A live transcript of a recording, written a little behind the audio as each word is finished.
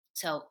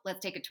So let's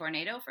take a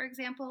tornado, for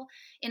example.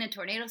 In a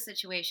tornado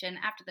situation,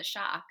 after the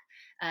shock,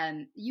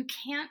 you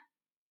can't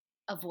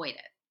avoid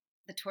it.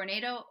 The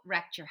tornado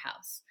wrecked your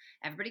house.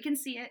 Everybody can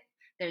see it.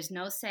 There's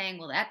no saying,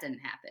 well, that didn't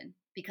happen.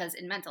 Because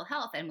in mental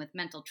health and with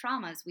mental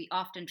traumas, we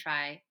often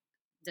try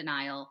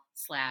denial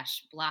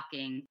slash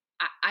blocking.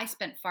 I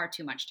spent far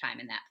too much time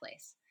in that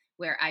place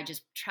where I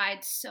just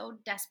tried so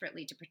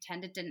desperately to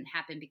pretend it didn't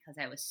happen because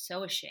I was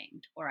so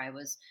ashamed or I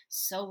was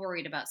so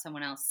worried about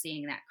someone else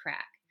seeing that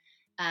crack.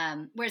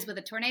 Whereas with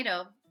a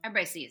tornado,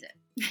 everybody sees it.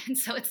 And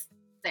so it's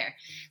there.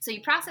 So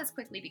you process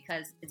quickly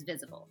because it's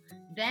visible.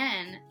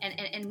 Then,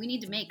 and we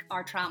need to make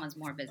our traumas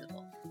more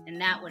visible.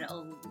 And that would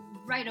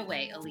right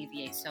away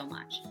alleviate so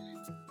much.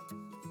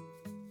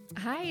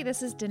 Hi,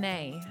 this is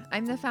Danae.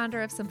 I'm the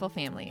founder of Simple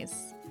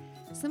Families.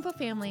 Simple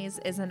Families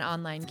is an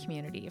online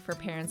community for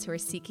parents who are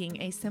seeking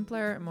a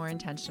simpler, more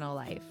intentional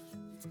life.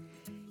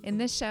 In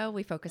this show,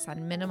 we focus on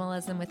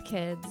minimalism with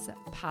kids,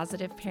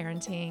 positive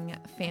parenting,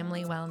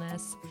 family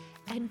wellness,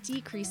 and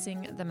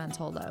decreasing the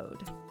mental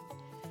load.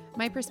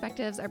 My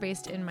perspectives are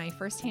based in my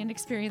firsthand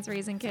experience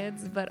raising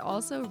kids, but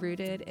also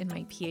rooted in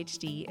my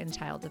PhD in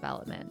child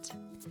development.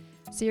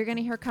 So you're going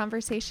to hear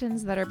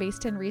conversations that are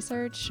based in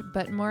research,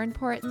 but more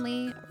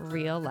importantly,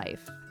 real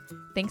life.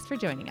 Thanks for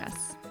joining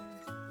us.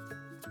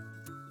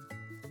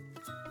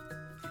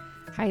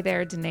 Hi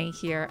there, Danae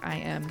here. I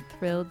am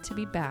thrilled to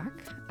be back.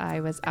 I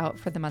was out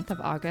for the month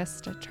of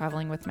August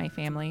traveling with my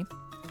family.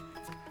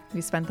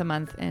 We spent the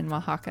month in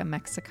Oaxaca,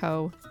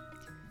 Mexico.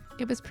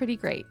 It was pretty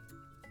great.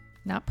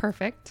 Not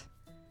perfect,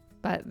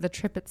 but the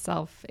trip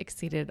itself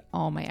exceeded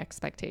all my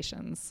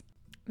expectations.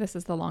 This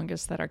is the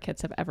longest that our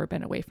kids have ever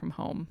been away from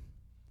home.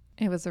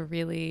 It was a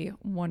really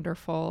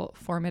wonderful,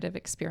 formative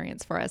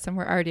experience for us, and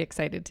we're already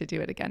excited to do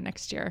it again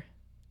next year.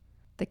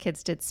 The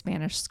kids did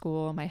Spanish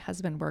school. My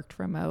husband worked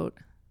remote.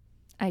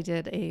 I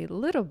did a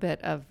little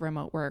bit of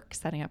remote work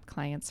setting up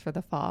clients for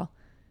the fall,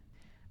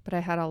 but I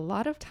had a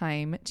lot of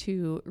time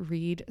to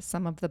read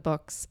some of the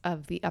books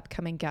of the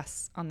upcoming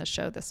guests on the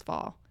show this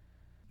fall.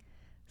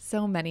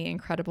 So many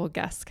incredible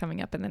guests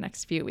coming up in the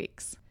next few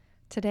weeks.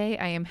 Today,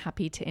 I am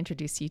happy to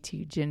introduce you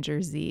to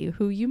Ginger Zee,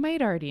 who you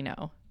might already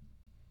know.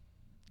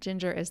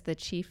 Ginger is the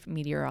chief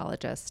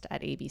meteorologist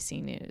at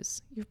ABC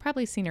News. You've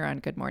probably seen her on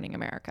Good Morning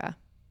America.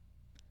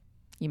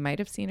 You might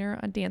have seen her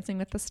on Dancing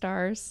with the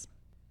Stars,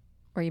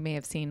 or you may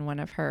have seen one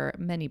of her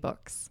many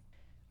books.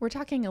 We're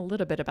talking a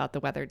little bit about the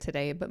weather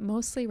today, but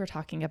mostly we're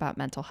talking about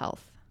mental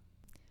health.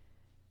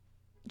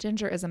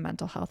 Ginger is a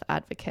mental health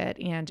advocate,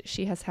 and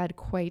she has had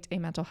quite a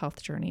mental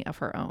health journey of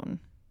her own.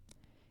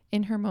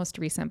 In her most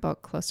recent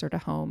book, Closer to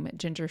Home,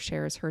 Ginger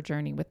shares her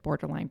journey with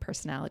borderline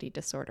personality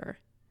disorder,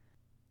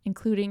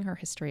 including her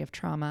history of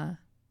trauma,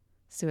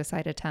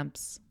 suicide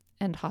attempts,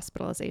 and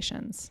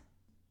hospitalizations.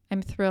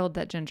 I'm thrilled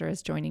that Ginger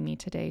is joining me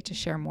today to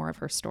share more of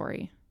her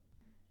story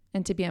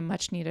and to be a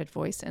much-needed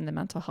voice in the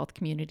mental health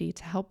community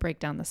to help break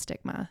down the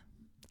stigma.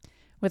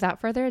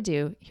 Without further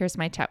ado, here's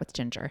my chat with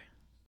Ginger.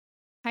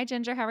 Hi,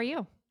 Ginger. How are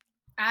you?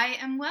 I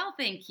am well,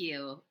 thank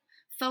you.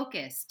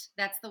 Focused.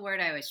 That's the word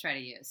I always try to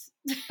use.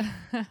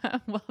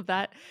 Well,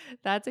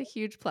 that's a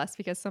huge plus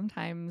because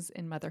sometimes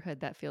in motherhood,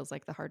 that feels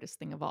like the hardest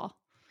thing of all.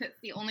 It's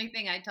the only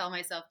thing I tell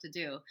myself to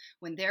do.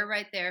 When they're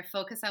right there,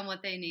 focus on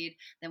what they need.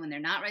 Then when they're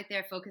not right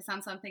there, focus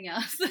on something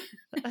else.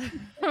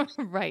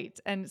 Right.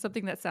 And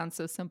something that sounds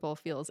so simple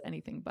feels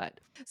anything but.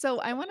 So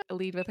I want to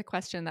lead with a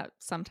question that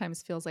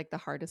sometimes feels like the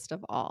hardest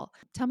of all.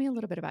 Tell me a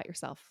little bit about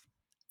yourself.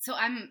 So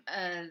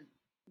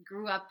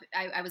grew up,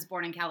 I was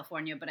born in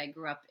California, but I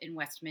grew up in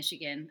West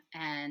Michigan.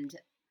 And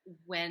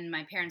when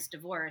my parents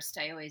divorced,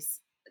 I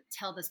always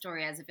tell the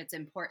story as if it's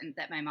important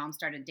that my mom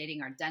started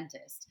dating our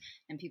dentist.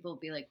 And people will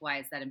be like, why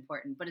is that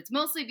important? But it's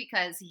mostly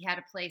because he had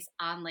a place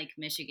on Lake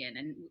Michigan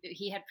and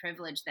he had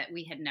privilege that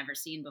we had never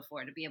seen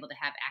before to be able to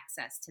have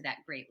access to that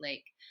great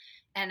lake.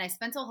 And I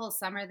spent a whole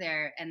summer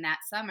there. And that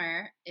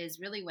summer is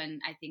really when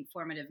I think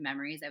formative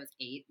memories, I was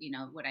 8,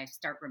 when I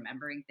start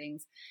remembering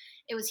things.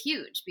 It was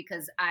huge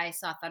because I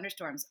saw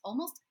thunderstorms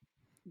almost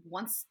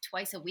once,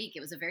 twice a week.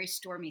 It was a very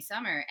stormy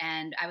summer.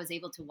 And I was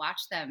able to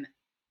watch them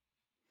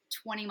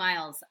 20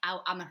 miles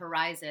out on the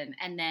horizon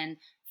and then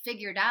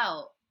figured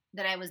out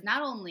that I was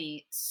not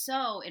only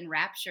so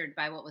enraptured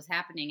by what was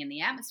happening in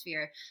the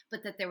atmosphere,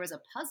 but that there was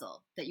a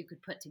puzzle that you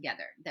could put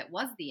together that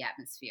was the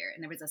atmosphere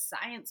and there was a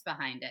science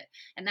behind it.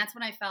 And that's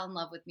when I fell in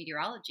love with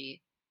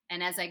meteorology.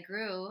 And as I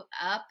grew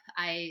up,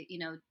 I,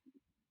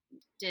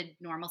 did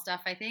normal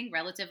stuff, I think,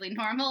 relatively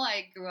normal.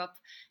 I grew up,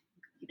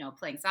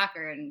 playing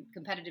soccer and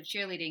competitive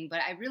cheerleading,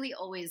 but I really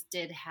always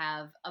did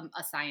have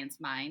a science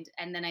mind.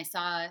 And then I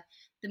saw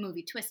the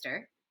movie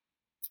Twister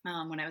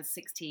when I was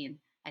 16.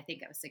 I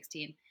think I was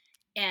 16.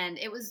 And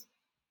it was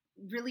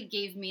really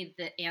gave me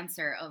the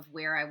answer of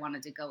where I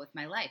wanted to go with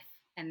my life.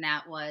 And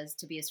that was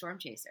to be a storm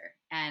chaser.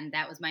 And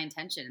that was my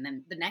intention. And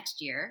then the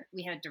next year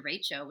we had a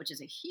derecho, which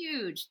is a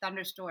huge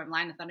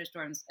line of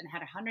thunderstorms, and had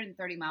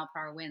 130 mile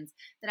per hour winds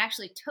that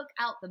actually took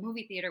out the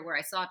movie theater where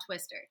I saw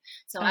Twister.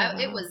 So Wow.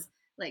 It was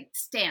like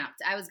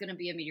stamped. I was going to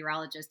be a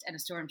meteorologist and a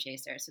storm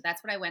chaser. So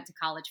that's what I went to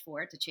college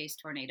for, to chase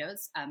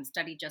tornadoes.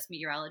 Studied just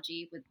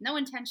meteorology with no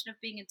intention of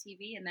being in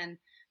TV. And then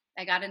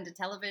I got into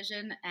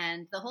television.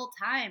 And the whole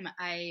time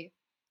I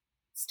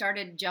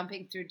started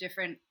jumping through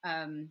different,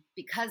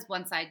 because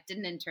once I did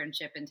an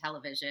internship in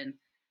television,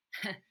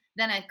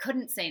 then I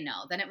couldn't say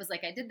no. Then it was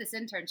like I did this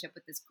internship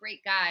with this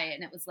great guy,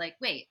 and it was like,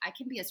 wait, I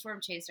can be a storm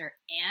chaser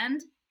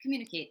and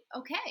communicate.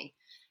 Okay.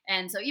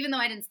 And so even though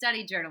I didn't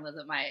study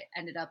journalism, I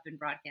ended up in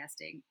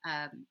broadcasting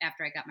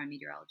after I got my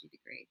meteorology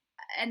degree.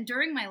 And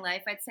during my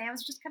life, I'd say I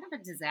was just kind of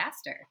a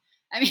disaster.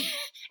 I mean,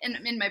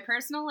 in my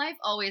personal life,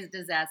 always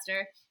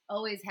disaster,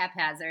 always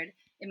haphazard.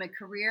 In my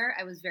career,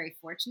 I was very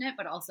fortunate,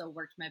 but also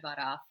worked my butt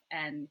off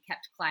and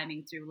kept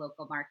climbing through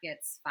local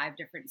markets, 5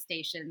 different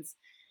stations,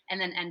 and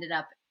then ended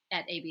up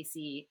at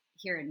ABC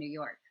here in New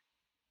York.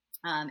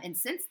 And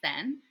since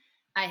then,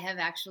 I have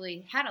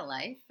actually had a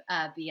life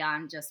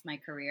beyond just my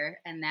career.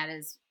 And that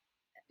is,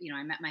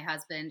 I met my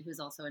husband, who's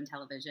also in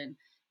television,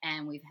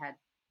 and we've had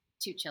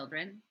 2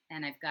 children.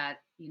 And I've got,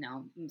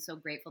 I'm so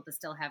grateful to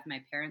still have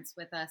my parents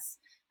with us.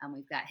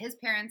 We've got his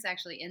parents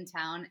actually in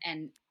town.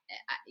 And,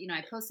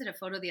 I posted a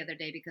photo the other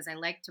day because I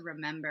like to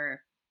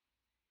remember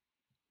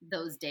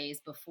those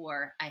days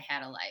before I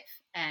had a life.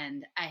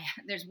 And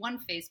there's one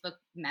Facebook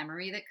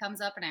memory that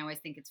comes up, and I always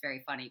think it's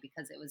very funny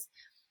because it was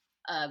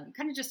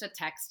kind of just a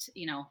text.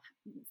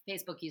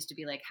 Facebook used to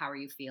be like, how are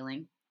you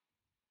feeling?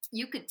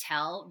 You could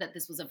tell that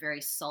this was a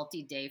very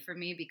salty day for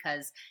me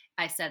because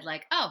I said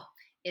like, oh,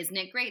 isn't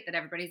it great that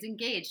everybody's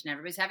engaged and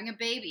everybody's having a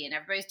baby and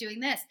everybody's doing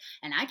this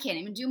and I can't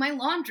even do my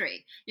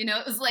laundry? It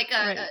was like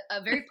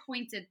a very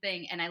pointed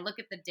thing. And I look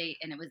at the date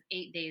and it was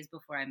 8 days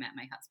before I met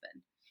my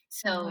husband.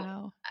 So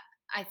wow.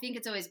 I think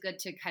it's always good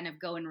to kind of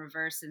go in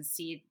reverse and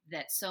see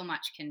that so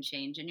much can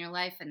change in your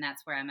life. And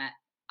that's where I'm at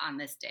on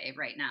this day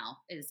right now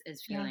is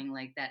feeling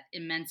like that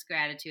immense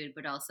gratitude,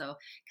 but also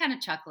kind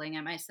of chuckling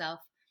at myself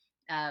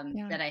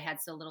that I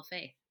had so little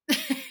faith.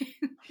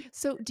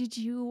 So did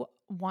you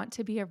want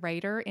to be a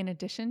writer in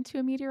addition to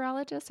a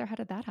meteorologist, or how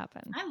did that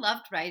happen? I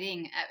loved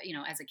writing,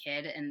 as a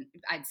kid, and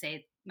I'd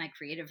say my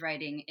creative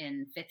writing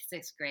in 5th,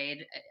 6th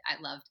grade,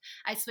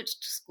 I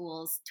switched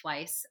schools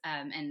twice,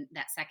 and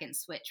that second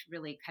switch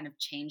really kind of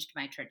changed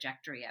my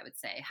trajectory, I would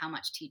say, how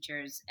much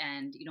teachers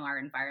and, our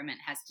environment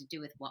has to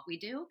do with what we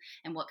do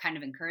and what kind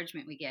of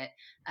encouragement we get.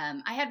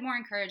 I had more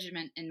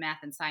encouragement in math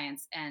and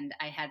science, and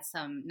I had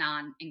some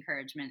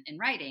non-encouragement in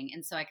writing,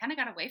 and so I kind of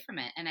got away from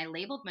it, and I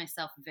labeled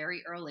myself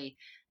very early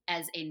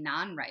as a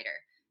non-writer,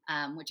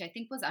 which I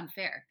think was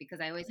unfair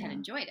because I always had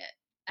enjoyed it.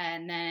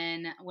 And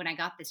then when I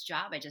got this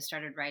job, I just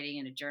started writing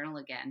in a journal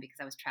again because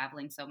I was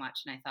traveling so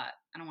much. And I thought,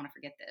 I don't want to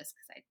forget this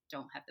because I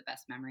don't have the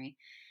best memory.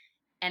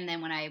 And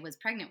then when I was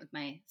pregnant with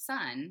my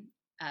son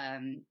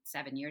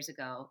 7 years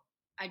ago,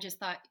 I just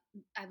thought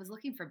I was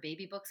looking for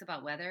baby books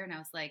about weather. And I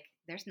was like,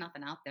 there's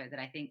nothing out there that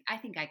I think I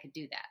could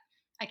do that.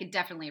 I could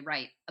definitely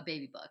write a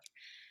baby book.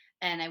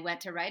 And I went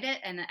to write it,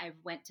 and I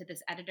went to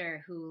this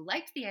editor who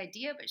liked the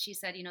idea, but she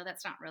said,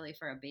 that's not really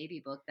for a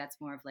baby book.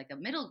 That's more of like a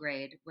middle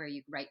grade where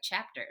you write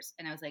chapters.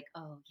 And I was like,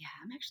 oh, yeah,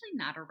 I'm actually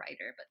not a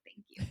writer, but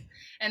thank you.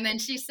 And then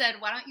she said,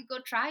 why don't you go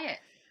try it?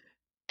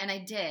 And I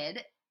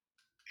did,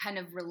 kind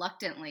of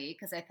reluctantly,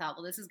 because I thought,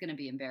 well, this is going to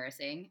be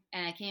embarrassing.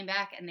 And I came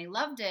back, and they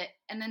loved it.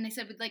 And then they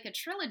said, we'd like a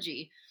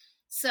trilogy.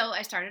 So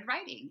I started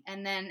writing.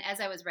 And then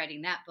as I was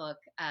writing that book,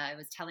 I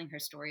was telling her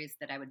stories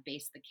that I would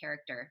base the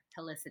character,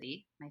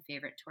 Telicity, my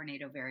favorite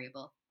tornado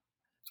variable,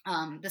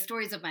 the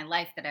stories of my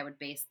life that I would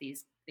base the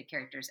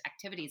characters'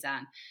 activities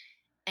on.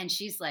 And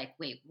she's like,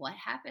 wait, what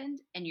happened?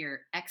 And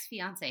your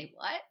ex-fiance,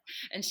 what?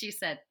 And she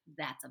said,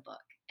 that's a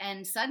book.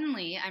 And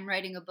suddenly I'm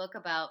writing a book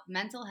about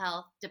mental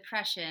health,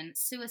 depression,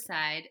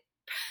 suicide,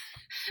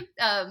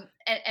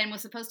 and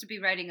was supposed to be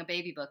writing a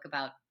baby book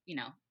about,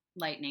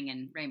 lightning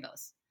and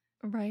rainbows.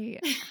 Right.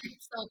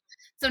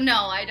 So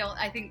no, I don't.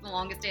 I think the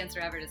longest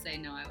answer ever to say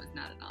no, I was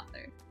not an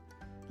author.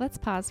 Let's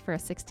pause for a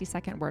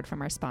 60-second word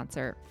from our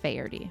sponsor,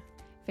 Faherty.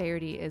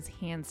 Faherty is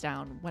hands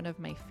down one of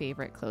my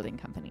favorite clothing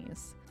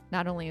companies.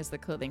 Not only is the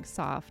clothing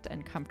soft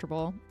and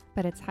comfortable,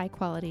 but it's high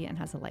quality and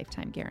has a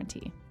lifetime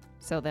guarantee.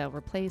 So they'll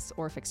replace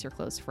or fix your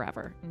clothes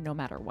forever, no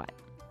matter what.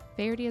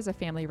 Faherty is a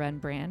family-run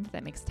brand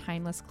that makes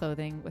timeless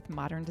clothing with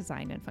modern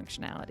design and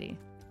functionality.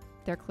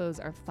 Their clothes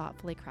are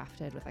thoughtfully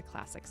crafted with a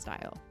classic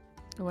style.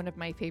 One of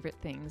my favorite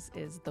things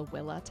is the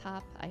Willa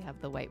top. I have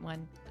the white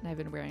one, and I've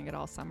been wearing it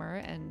all summer,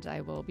 and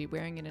I will be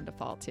wearing it into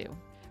fall too.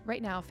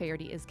 Right now,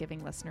 Faherty is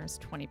giving listeners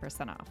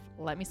 20% off.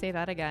 Let me say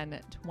that again,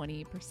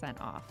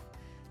 20% off.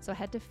 So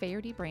head to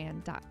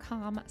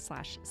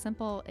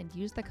fahertybrand.com/simple and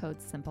use the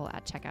code SIMPLE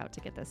at checkout to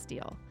get this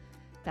deal.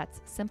 That's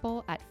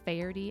simple at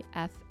Faherty,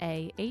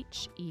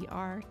 FAHERTY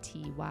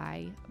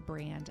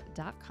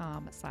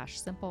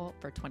brand.com/simple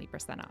for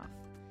 20% off.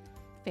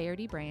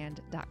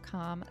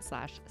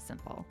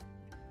 fahertybrand.com/simple.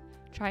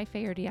 Try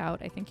Faherty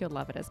out. I think you'll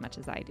love it as much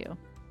as I do.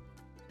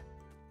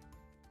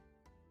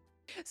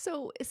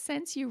 So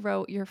since you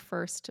wrote your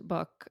first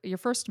book, your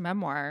first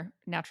memoir,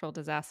 Natural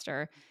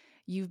Disaster,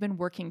 you've been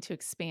working to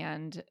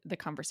expand the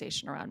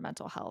conversation around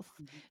mental health.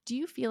 Mhm. Do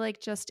you feel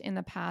like just in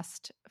the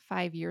past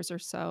 5 years or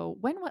so,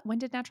 when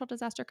did Natural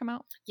Disaster come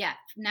out? Yeah,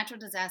 natural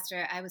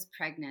disaster. I was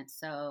pregnant,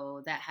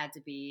 so that had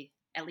to be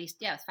at least,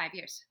 yeah, it was 5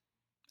 years.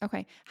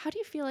 Okay. How do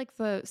you feel like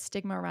the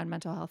stigma around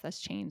mental health has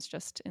changed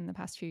just in the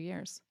past few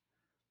years?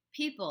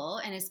 People,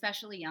 and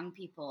especially young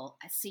people,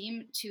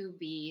 seem to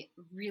be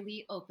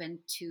really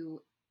open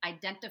to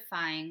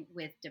identifying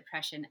with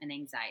depression and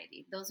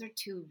anxiety. Those are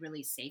two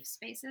really safe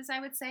spaces, I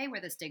would say, where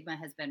the stigma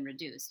has been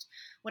reduced.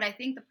 What I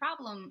think the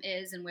problem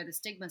is, and where the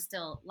stigma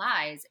still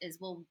lies, is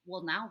well,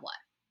 now what?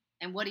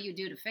 And what do you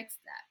do to fix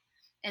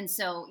that? And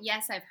so,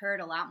 yes, I've heard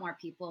a lot more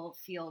people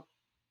feel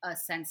a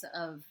sense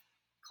of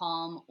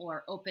calm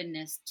or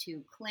openness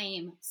to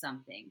claim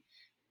something.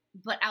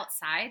 But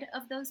outside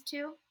of those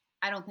two,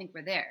 I don't think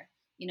we're there.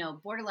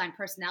 Borderline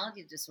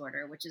personality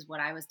disorder, which is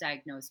what I was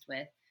diagnosed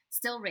with,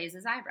 still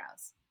raises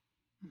eyebrows.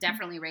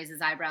 Mhm. Definitely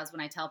raises eyebrows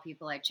when I tell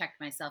people I checked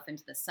myself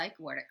into the psych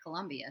ward at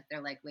Columbia.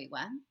 They're like, "Wait,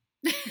 what?"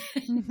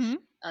 Mhm.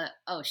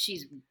 Oh,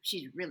 she's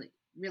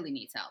really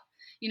needs help.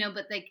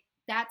 But like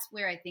that's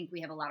where I think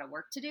we have a lot of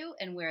work to do,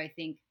 and where I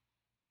think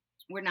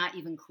we're not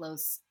even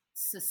close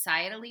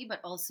societally,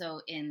 but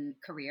also in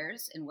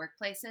careers, in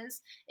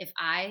workplaces. If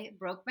I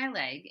broke my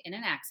leg in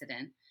an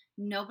accident,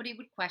 nobody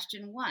would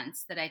question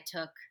once that I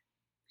took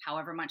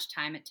however much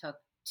time it took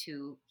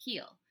to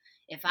heal.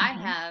 If I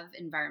Mhm. have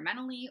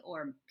environmentally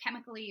or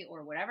chemically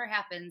or whatever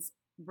happens,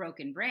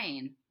 broken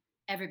brain,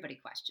 everybody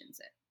questions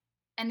it.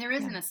 And there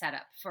Yeah. isn't a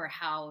setup for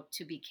how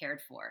to be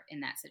cared for in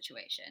that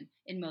situation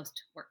in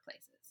most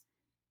workplaces.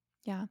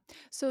 Yeah.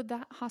 So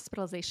that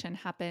hospitalization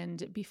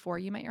happened before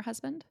you met your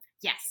husband?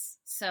 Yes.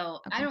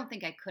 So I Okay. don't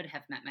think I could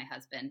have met my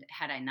husband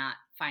had I not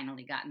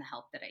finally gotten the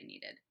help that I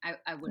needed.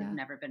 I would have Yeah.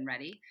 never been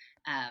ready.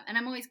 And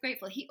I'm always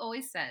grateful. He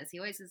always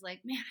is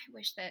like, man, I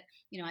wish that,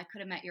 I could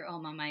have met your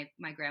Oma,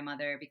 my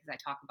grandmother, because I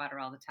talk about her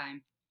all the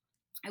time.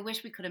 I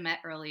wish we could have met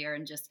earlier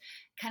and just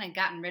kind of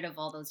gotten rid of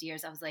all those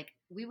years. I was like,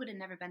 we would have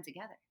never been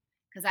together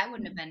because I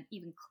wouldn't have Mm. been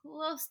even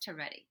close to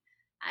ready.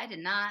 I did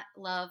not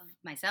love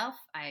myself.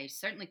 I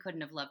certainly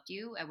couldn't have loved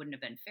you. I wouldn't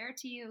have been fair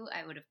to you.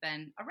 I would have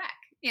been a wreck.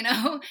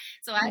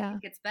 So I Yeah.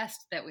 think it's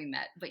best that we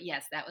met. But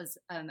yes, that was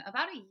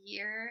about a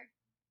year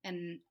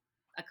and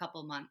a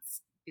couple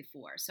months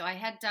before. So I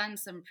had done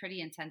some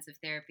pretty intensive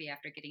therapy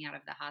after getting out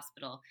of the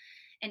hospital.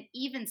 And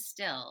even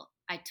still,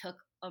 I took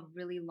a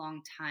really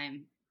long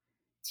time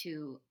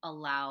to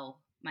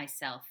allow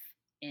myself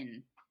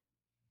in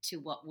to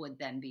what would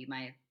then be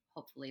my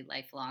hopefully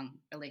lifelong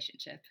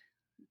relationship.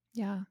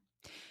 Yeah.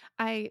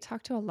 I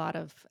talk to a lot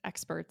of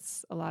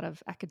experts, a lot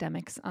of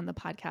academics on the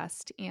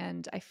podcast,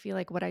 and I feel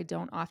like what I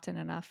don't often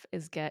enough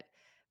is get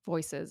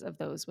voices of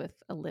those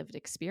with a lived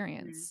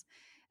Mm-hmm. experience.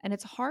 And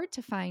it's hard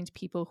to find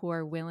people who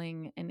are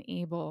willing and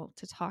able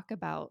to talk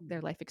about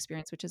their life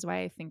experience, which is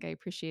why I think I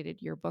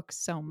appreciated your book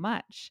so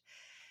much.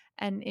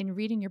 And in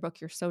reading your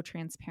book, you're so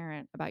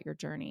transparent about your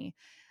journey.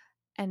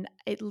 And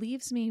it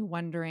leaves me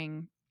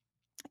wondering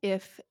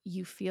if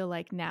you feel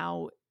like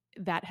now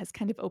that has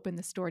kind of opened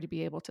this door to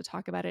be able to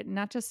talk about it,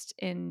 not just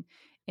in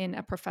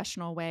a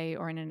professional way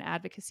or in an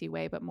advocacy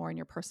way, but more in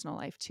your personal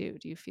life too.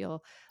 Do you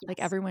feel like Yes.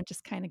 everyone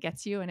just kind of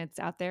gets you and it's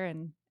out there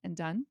and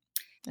done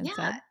and Yeah,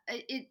 said?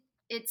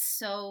 it's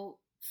so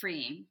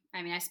freeing.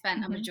 I mean, I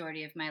spent a Hmm.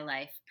 majority of my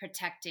life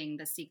protecting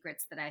the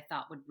secrets that I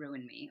thought would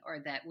ruin me or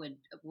that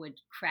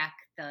would crack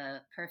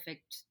the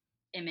perfect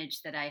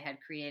image that I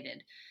had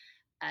created.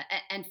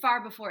 And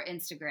far before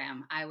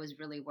Instagram, I was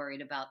really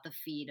worried about the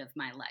feed of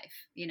my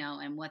life,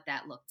 and what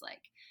that looked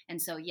like.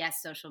 And so,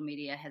 yes, social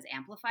media has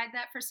amplified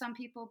that for some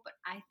people, but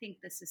I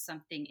think this is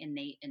something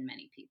innate in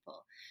many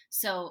people.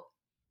 So,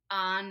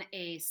 on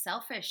a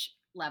selfish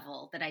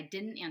level that I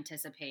didn't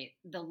anticipate,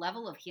 the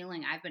level of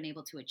healing I've been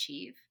able to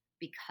achieve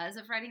because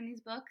of writing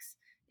these books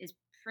is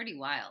pretty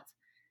wild.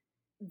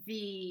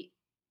 The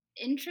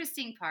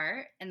interesting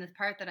part, and the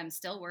part that I'm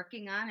still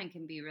working on and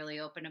can be really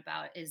open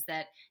about, is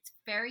that it's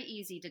very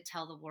easy to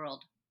tell the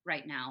world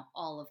right now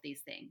all of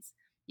these things.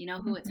 You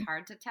know who it's Hmm.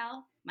 hard to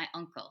tell? My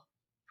uncle,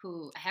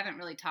 who I haven't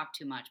really talked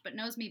to much, but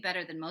knows me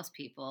better than most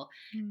people,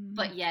 Hmm.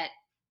 but yet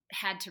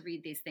had to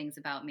read these things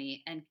about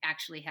me and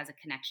actually has a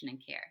connection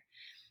and care.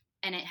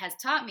 And it has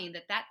taught me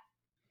that,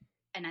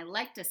 and I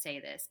like to say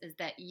this, is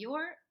that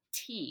your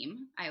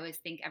team, I always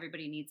think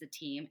everybody needs a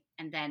team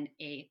and then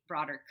a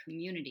broader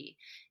community,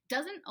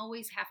 doesn't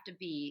always have to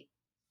be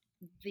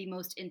the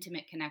most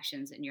intimate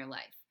connections in your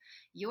life.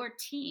 Your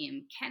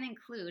team can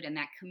include, and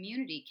that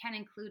community can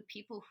include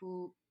people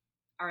who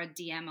are a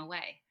DM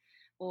away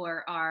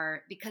or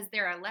are, because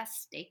there are less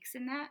stakes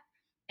in that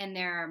and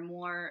there are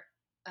more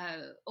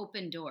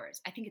open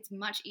doors. I think it's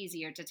much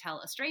easier to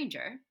tell a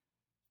stranger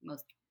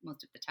most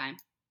most of the time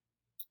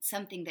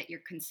something that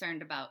you're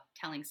concerned about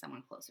telling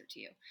someone closer to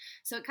you.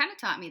 So it kind of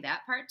taught me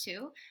that part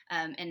too.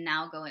 And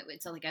now going,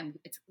 it's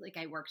like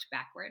I worked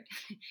backward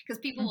because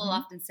people will Hmm.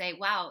 often say,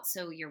 "Wow,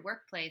 so your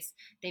workplace,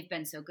 they've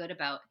been so good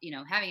about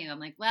having you." I'm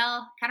like,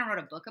 well, kind of wrote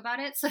a book about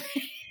it, so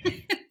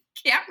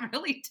can't can't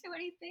really do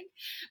anything.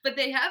 But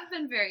they have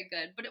been very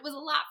good. But it was a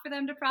lot for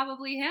them to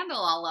probably handle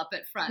all up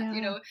at front.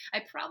 Yeah.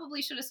 I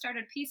probably should have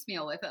started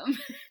piecemeal with them.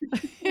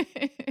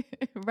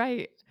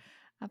 Right.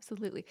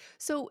 Absolutely.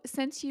 So,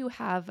 since you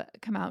have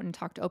come out and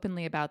talked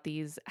openly about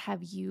these,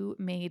 have you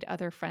made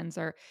other friends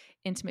or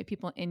intimate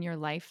people in your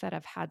life that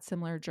have had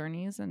similar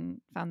journeys and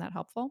found that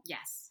helpful?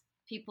 Yes.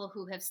 People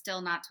who have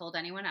still not told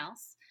anyone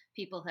else.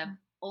 People have Mm.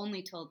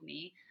 only told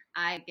me.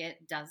 I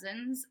get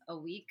dozens a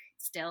week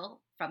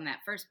still from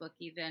that first book,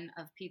 even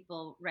of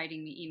people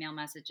writing me email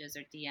messages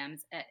or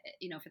DMs.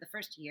 For the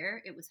first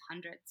year, it was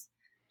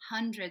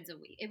hundreds a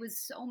week. It was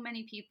so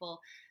many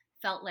people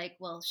felt like,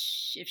 well,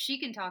 if she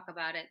can talk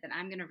about it, then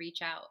I'm going to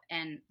reach out.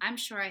 And I'm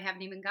sure I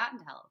haven't even gotten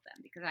to all of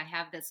them because I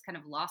have this kind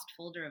of lost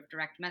folder of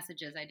direct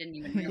messages I didn't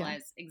even Yeah.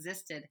 realize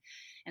existed.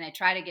 And I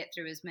try to get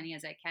through as many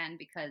as I can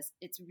because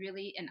it's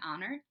really an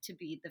honor to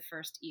be the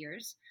first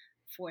ears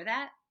for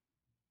that.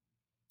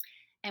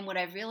 And what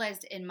I've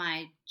realized in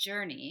my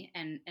journey,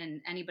 and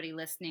anybody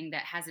listening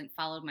that hasn't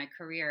followed my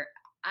career,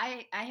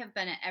 I have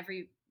been at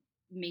every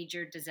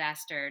major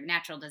disaster,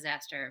 natural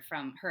disaster,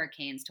 from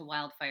hurricanes to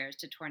wildfires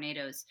to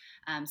tornadoes,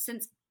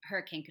 since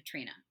Hurricane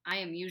Katrina. I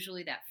am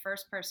usually that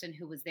first person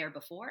who was there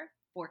before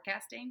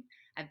forecasting.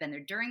 I've been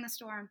there during the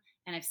storm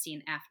and I've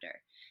seen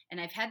after. And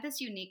I've had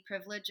this unique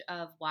privilege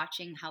of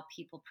watching how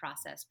people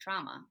process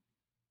trauma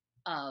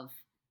of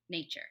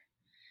nature.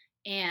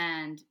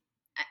 And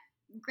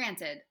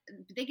granted,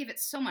 they give it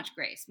so much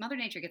grace. Mother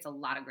Nature gets a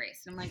lot of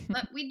grace. And I'm like,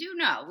 but we do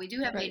know, we do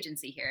have Right.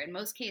 agency here. In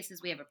most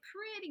cases, we have a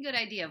pretty good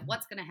idea of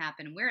what's going to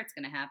happen and where it's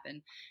going to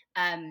happen.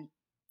 Um,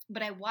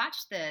 but I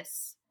watched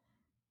this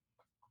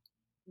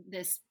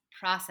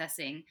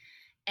processing,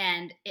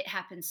 and it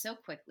happens so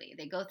quickly.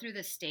 They go through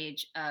the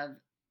stage of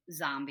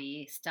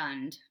zombie,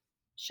 stunned,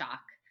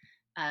 shock.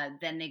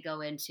 Then they go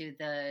into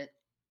the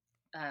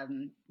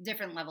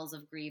different levels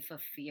of grief,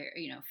 of fear,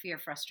 fear,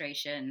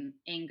 frustration,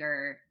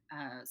 anger,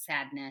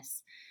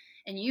 sadness,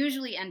 and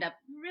usually end up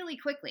really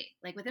quickly,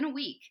 like within a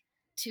week,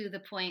 to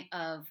the point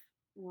of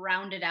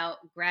rounded out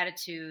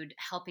gratitude,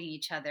 helping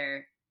each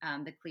other.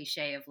 The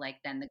cliche of like,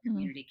 then the Mm.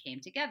 community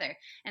came together.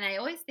 And I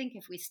always think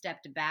if we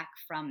stepped back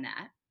from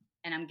that,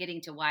 and I'm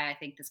getting to why I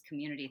think this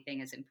community thing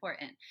is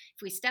important.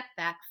 If we step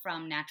back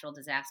from natural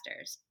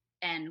disasters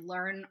and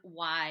learn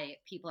why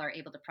people are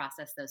able to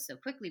process those so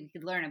quickly, we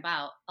could learn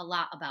about a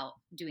lot about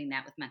doing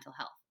that with mental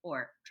health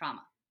or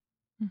trauma.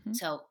 Mhm.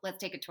 So let's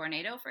take a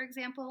tornado, for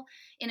example.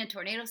 In a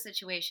tornado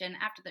situation,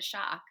 after the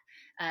shock,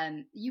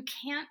 you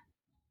can't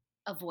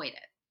avoid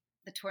it.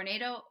 The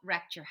tornado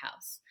wrecked your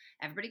house.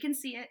 Everybody can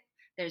see it.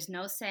 There's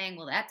no saying,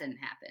 well, that didn't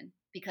happen.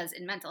 Because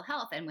in mental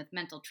health and with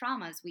mental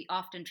traumas, we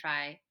often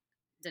try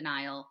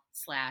denial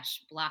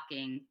slash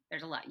blocking.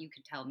 There's a lot. You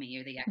could tell me,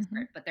 you're the Mhm.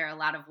 expert, but there are a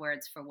lot of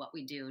words for what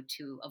we do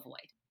to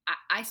avoid.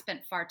 I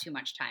spent far too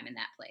much time in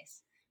that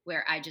place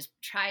where I just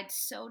tried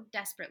so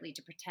desperately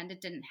to pretend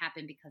it didn't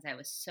happen because I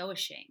was so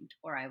ashamed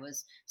or I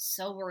was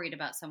so worried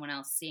about someone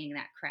else seeing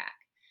that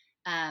crack.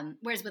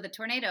 Whereas with a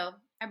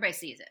tornado, everybody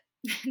sees it.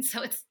 And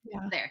so it's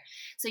Yeah. there.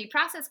 So you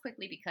process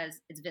quickly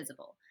because it's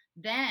visible.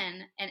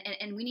 Then,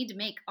 and we need to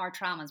make our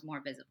traumas more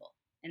visible.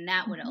 And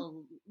that would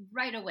Mhm.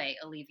 right away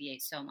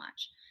alleviate so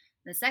much.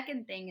 The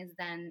second thing is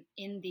then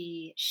in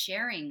the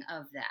sharing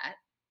of that,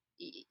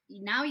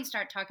 now you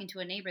start talking to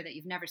a neighbor that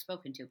you've never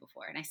spoken to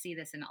before. And I see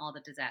this in all the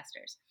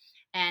disasters.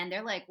 And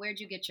they're like, where'd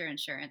you get your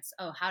insurance?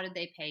 Oh, how did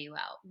they pay you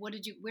out? Where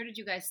did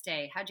you guys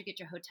stay? How'd you get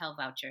your hotel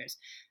vouchers?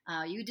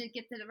 You did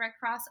get the Red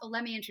Cross? Oh,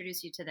 let me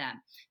introduce you to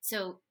them.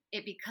 So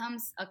it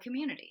becomes a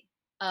community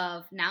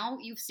of, now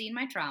you've seen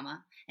my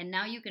trauma and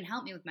now you can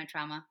help me with my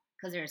trauma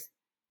because there's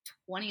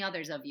 20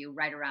 others of you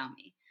right around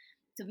me.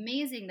 It's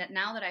amazing that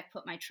now that I've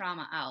put my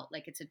trauma out,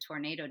 like it's a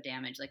tornado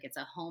damage, like it's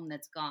a home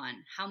that's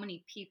gone, how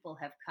many people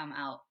have come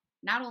out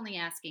not only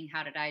asking,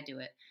 how did I do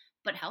it,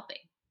 but helping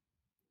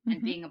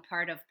and Mhm. being a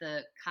part of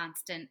the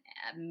constant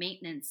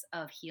maintenance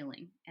of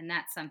healing. And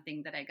that's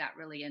something that I got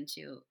really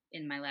into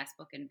in my last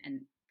book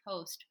and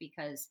post,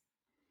 because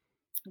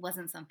it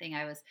wasn't something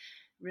I was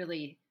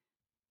really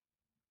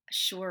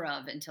sure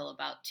of until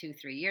about 2,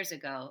 3 years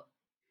ago.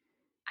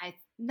 I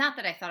Not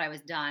that I thought I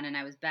was done and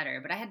I was better,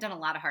 but I had done a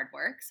lot of hard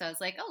work. So I was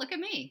like, oh, look at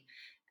me.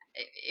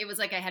 It was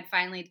like I had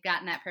finally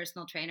gotten that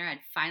personal trainer. I'd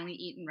finally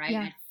eaten right.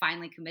 And Yeah. I'd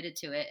finally committed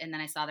to it. And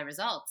then I saw the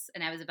results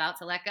and I was about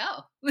to let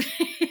go.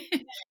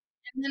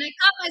 And then I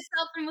caught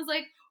myself and was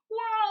like,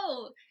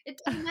 whoa, it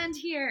doesn't end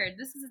here.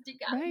 This is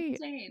Right.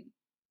 insane.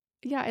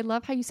 Yeah, I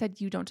love how you said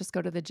you don't just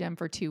go to the gym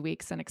for 2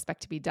 weeks and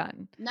expect to be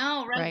done,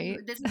 No, right.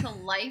 right? This is a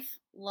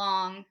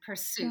lifelong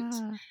pursuit.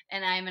 Yeah.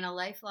 And I'm in a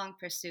lifelong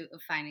pursuit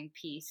of finding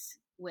peace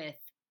with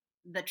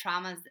the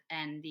traumas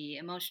and the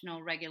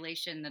emotional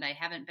regulation that I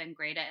haven't been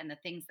great at and the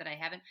things that I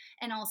haven't,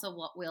 and also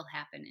what will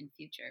happen in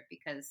future,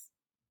 because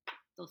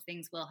those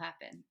things will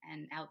happen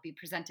and I'll be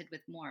presented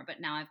with more. But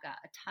now I've got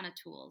a ton of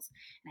tools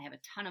and I have a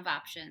ton of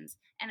options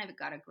and I've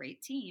got a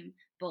great team,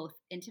 both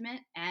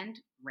intimate and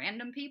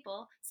random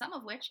people, some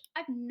of which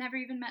I've never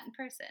even met in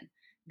person,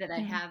 that I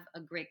Yeah. have a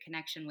great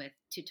connection with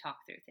to talk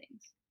through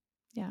things.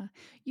 Yeah.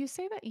 You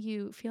say that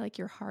you feel like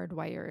you're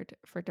hardwired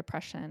for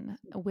depression,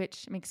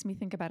 which makes me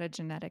think about a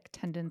genetic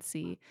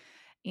tendency.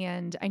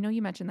 And I know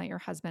you mentioned that your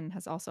husband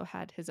has also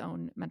had his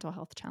own mental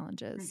health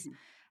challenges. Mhm.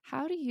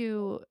 How do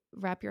you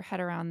wrap your head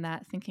around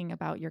that, thinking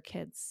about your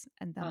kids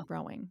and them Oh,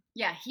 growing?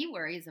 yeah, he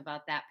worries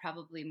about that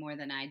probably more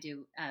than I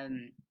do.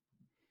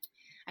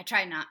 I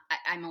try not.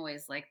 I'm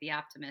always like the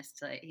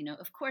optimist.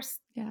 Of course,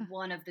 Yeah.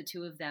 one of the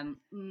two of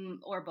them,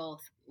 or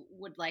both,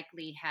 would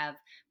likely have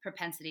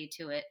propensity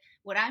to it.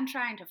 What I'm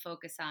trying to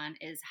focus on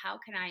is how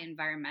can I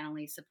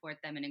environmentally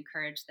support them and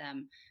encourage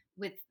them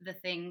with the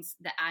things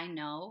that I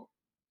know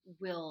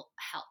will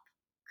help,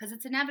 because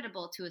it's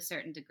inevitable to a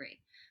certain degree.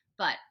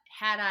 But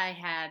had I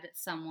had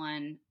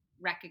someone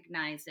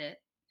recognize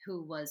it,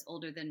 who was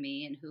older than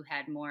me and who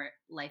had more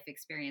life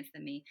experience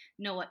than me,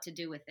 know what to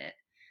do with it,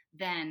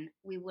 then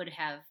we would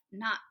have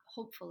not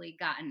hopefully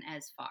gotten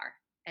as far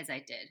as I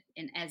did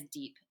and as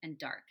deep and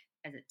dark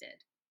as it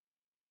did.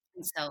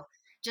 And so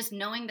just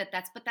knowing that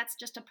that's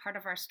just a part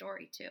of our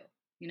story too,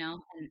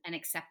 and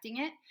accepting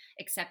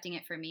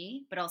it for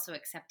me, but also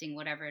accepting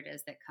whatever it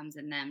is that comes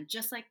in them,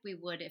 just like we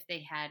would if they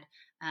had,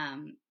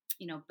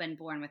 been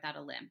born without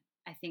a limb.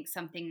 I think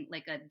something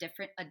like a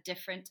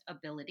different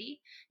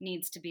ability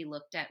needs to be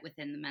looked at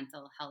within the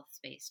mental health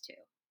space too.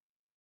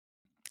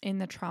 In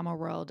the trauma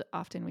world,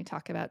 often we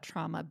talk about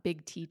trauma,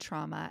 big T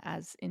trauma,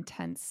 as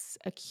intense,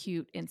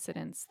 acute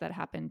incidents that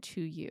happen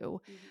to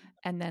you. Mhm.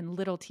 And then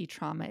little t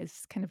trauma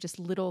is kind of just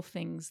little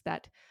things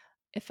that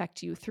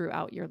affect you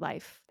throughout your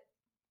life.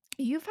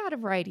 You've had a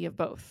variety of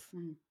both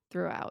Mhm.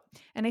 throughout.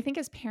 And I think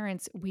as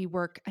parents, we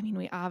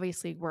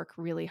obviously work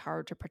really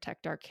hard to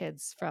protect our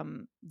kids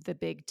from the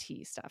big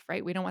T stuff,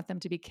 right? We don't want them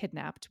to be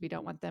kidnapped. We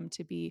don't Mhm. want them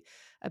to be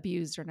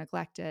abused or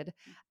neglected.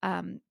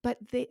 But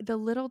the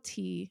little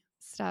T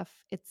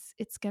stuff,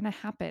 it's going to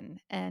happen.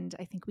 And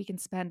I think we can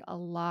spend a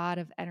lot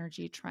of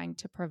energy trying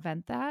to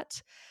prevent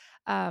that.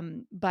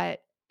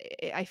 But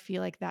I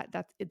feel like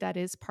that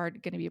is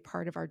going to be a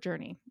part of our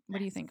journey. What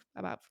do you Yes. think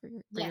about for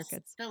your Yes,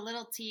 kids? the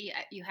little t,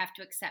 you have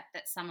to accept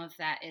that some of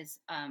that is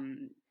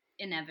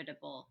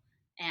inevitable.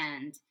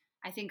 And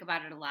I think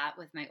about it a lot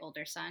with my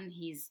older son.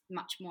 He's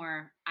much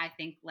more, I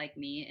think, like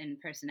me in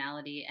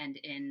personality and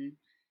in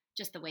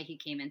just the way he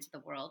came into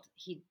the world.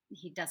 He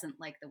doesn't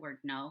like the word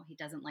no. He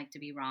doesn't like to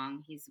be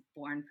wrong. He's a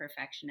born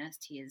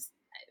perfectionist.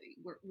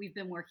 We've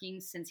been working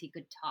since he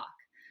could talk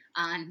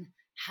on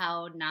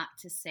how not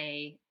to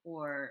say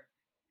or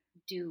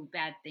do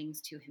bad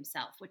things to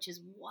himself, which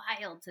is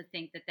wild to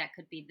think that that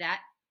could be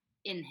that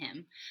in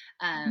him.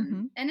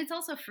 Mhm. And it's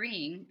also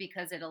freeing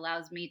because it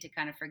allows me to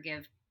kind of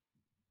forgive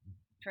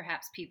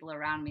perhaps people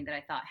around me that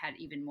I thought had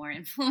even more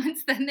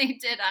influence than they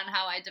did on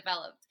how I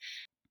developed.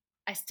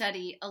 I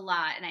study a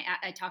lot and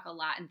I talk a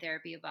lot in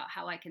therapy about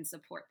how I can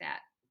support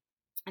that.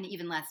 And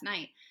even last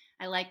night,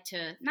 I like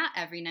to, not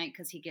every night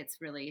because he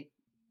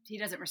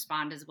doesn't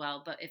respond as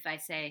well, but if I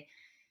say,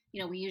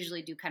 we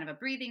usually do kind of a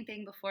breathing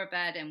thing before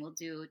bed, and we'll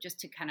do just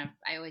to kind of,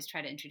 I always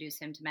try to introduce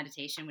him to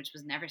meditation, which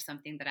was never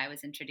something that I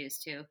was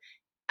introduced to.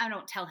 I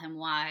don't tell him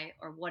why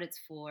or what it's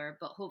for,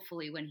 but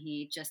hopefully when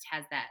he just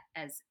has that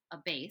as a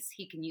base,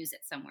 he can use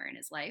it somewhere in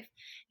his life.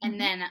 And Mhm.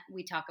 then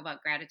we talk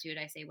about gratitude.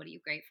 I say, "What are you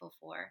grateful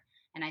for?"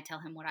 And I tell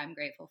him what I'm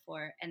grateful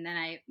for. And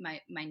then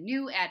my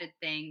new added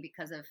thing,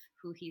 because of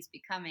who he's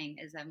becoming,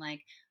 is I'm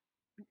like,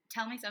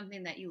 "Tell me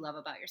something that you love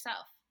about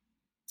yourself.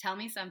 Tell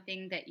me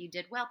something that you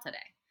did well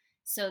today."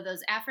 So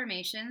those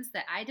affirmations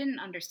that I didn't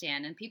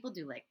understand, and people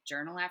do like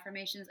journal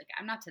affirmations, like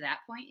I'm not to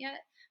that point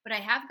yet, but I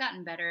have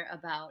gotten better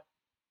about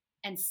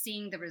and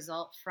seeing the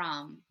result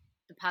from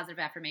the positive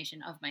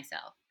affirmation of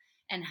myself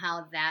and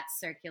how that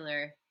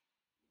circular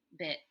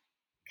bit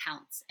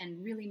counts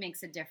and really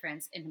makes a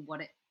difference in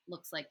what it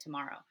looks like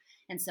tomorrow.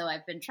 And so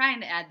I've been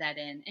trying to add that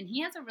in, and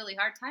he has a really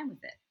hard time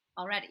with it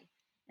already.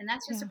 And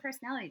that's just a Yeah.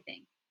 personality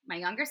thing. My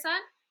younger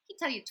son, he'd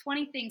tell you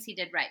 20 things he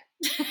did right.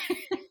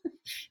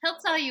 He'll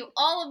tell you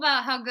all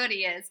about how good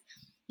he is.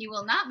 He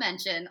will not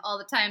mention all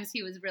the times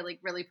he was really,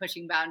 really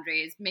pushing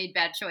boundaries, made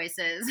bad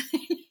choices.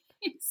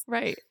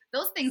 Right.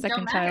 Those things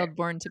don't Second matter. child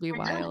born to be We're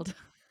done. wild.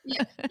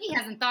 Yeah, he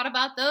hasn't thought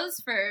about those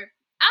for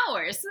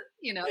hours,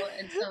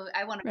 and so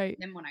I want to Right.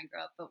 be him when I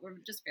grow up, but we're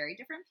just very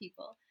different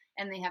people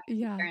and they have to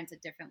be Yeah.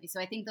 parented differently.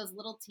 So I think those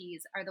little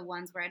T's are the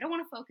ones where I don't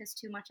want to focus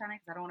too much on it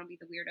because I don't want to be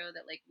the weirdo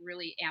that like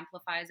really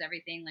amplifies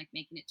everything, like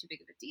making it too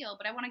big of a deal.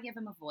 But I want to give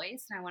him a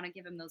voice and I want to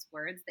give him those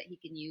words that he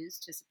can use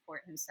to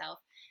support himself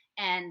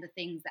and the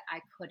things that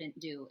I couldn't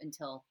do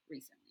until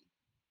recently.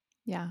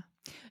 Yeah.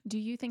 Do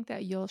you think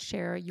that you'll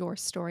share your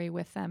story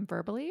with them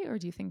verbally, or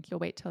do you think you'll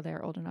wait till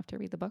they're old enough to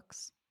read the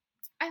books?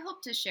 I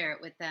hope to share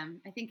it with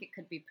them. I think it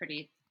could be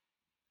pretty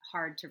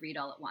hard to read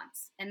all at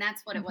once. And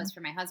that's what it Mhm. was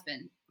for my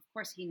husband. Of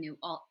course, he knew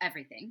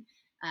everything.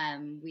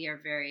 We are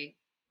very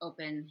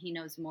open. He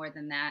knows more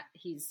than that.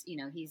 He's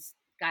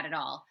got it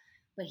all.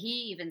 But he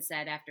even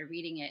said after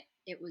reading it,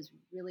 it was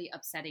really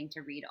upsetting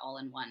to read all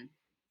in one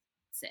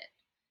sit.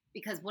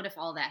 Because what if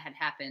all that had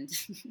happened,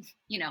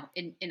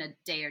 in a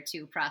day or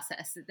two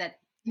process? That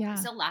Yeah.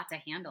 it's a lot to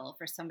handle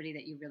for somebody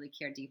that you really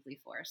care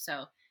deeply for.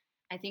 So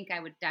I think I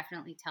would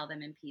definitely tell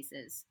them in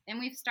pieces. And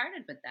we've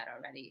started with that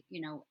already.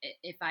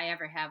 If I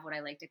ever have what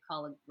I like to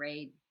call a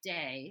gray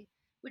day,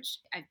 which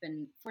I've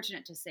been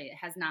fortunate to say it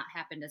has not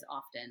happened as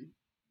often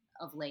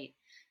of late,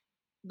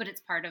 but it's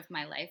part of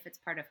my life. It's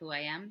part of who I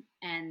am.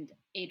 And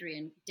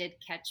Adrian did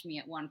catch me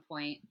at one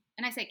point.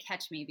 And I say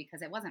catch me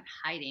because I wasn't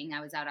hiding.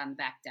 I was out on the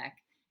back deck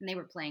and they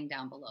were playing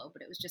down below,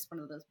 but it was just one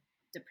of those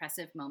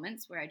depressive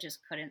moments where I just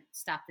couldn't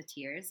stop the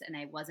tears and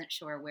I wasn't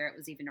sure where it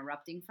was even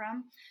erupting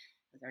from.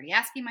 I was already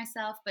asking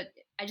myself, but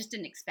I just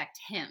didn't expect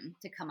him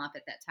to come up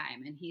at that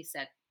time. And he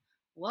said,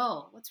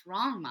 "Whoa, what's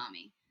wrong,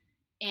 mommy?"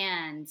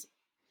 And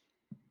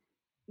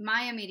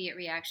my immediate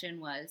reaction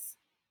was,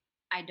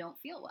 "I don't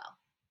feel well.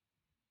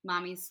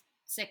 Mommy's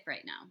sick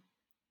right now,"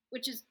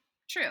 which is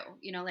true.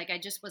 Like I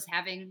just was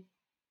having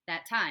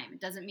that time. It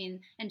doesn't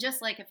mean, and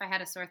just like if I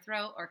had a sore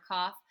throat or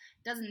cough,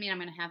 doesn't mean I'm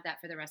going to have that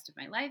for the rest of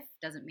my life.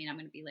 Doesn't mean I'm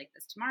going to be like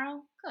this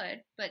tomorrow.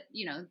 Could, but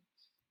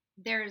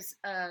there's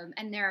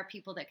and there are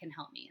people that can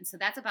help me, and so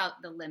that's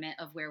about the limit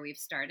of where we've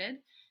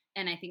started.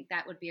 And I think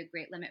that would be a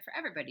great limit for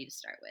everybody to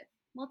start with.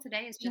 Well,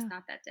 today is just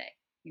not that day.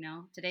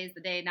 Today's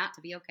the day not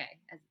to be okay.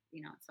 As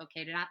it's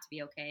okay to not to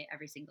be okay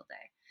every single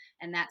day,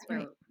 and that's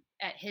where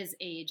at his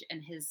age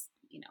and his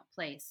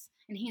place,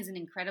 and he's an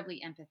incredibly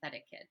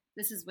empathetic kid.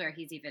 This is where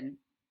he's even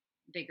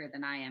bigger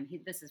than I am.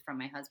 This is from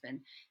my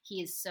husband.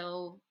 He is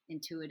so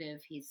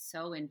intuitive. He's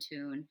so in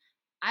tune.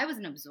 I was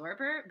an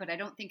absorber, but I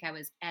don't think I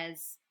was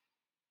as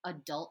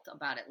adult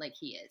about it like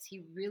he is.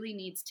 He really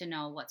needs to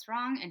know what's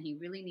wrong, and he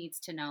really needs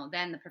to know,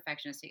 then the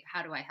perfectionist,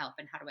 how do I help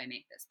and how do I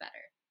make this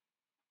better?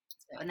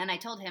 So, and then I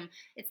told him,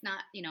 it's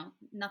not,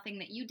 nothing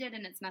that you did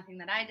and it's nothing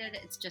that I did.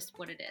 It's just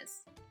what it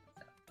is. So.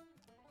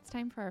 It's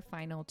time for our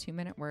final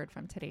 2-minute word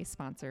from today's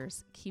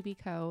sponsors,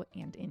 KiwiCo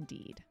and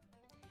Indeed.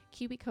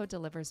 KiwiCo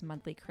delivers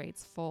monthly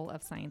crates full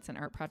of science and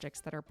art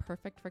projects that are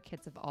perfect for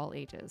kids of all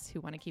ages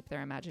who want to keep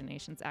their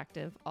imaginations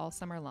active all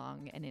summer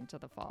long and into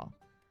the fall.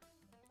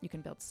 You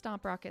can build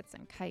stomp rockets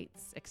and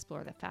kites,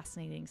 explore the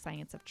fascinating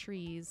science of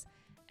trees,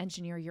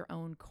 engineer your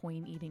own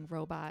coin-eating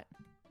robot.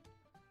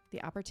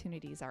 The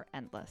opportunities are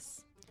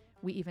endless.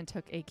 We even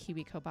took a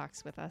KiwiCo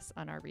box with us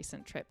on our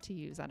recent trip to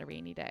use on a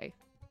rainy day,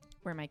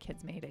 where my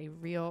kids made a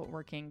real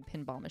working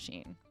pinball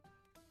machine.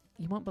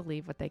 You won't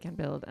believe what they can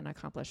build and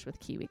accomplish with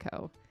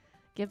KiwiCo.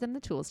 Give them the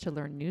tools to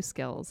learn new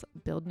skills,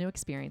 build new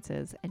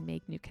experiences, and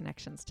make new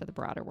connections to the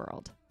broader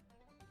world.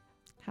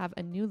 Have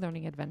a new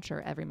learning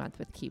adventure every month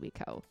with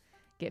KiwiCo.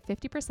 Get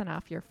 50%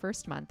 off your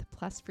first month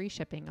plus free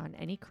shipping on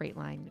any crate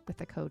line with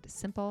the code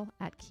SIMPLE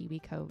at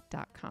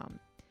kiwico.com.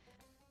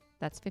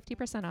 That's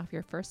 50% off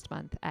your first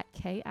month at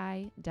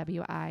kiwico.com,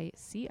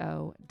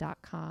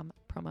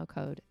 promo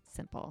code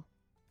SIMPLE.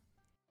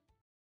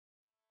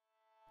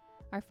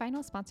 Our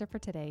final sponsor for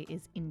today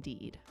is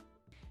Indeed.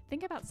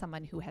 Think about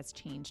someone who has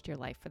changed your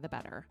life for the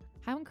better.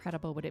 How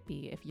incredible would it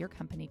be if your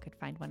company could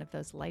find one of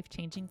those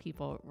life-changing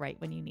people right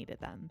when you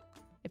needed them?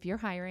 If you're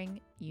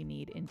hiring, you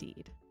need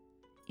Indeed.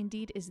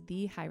 Indeed is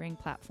the hiring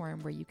platform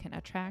where you can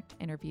attract,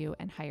 interview,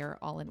 and hire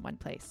all in one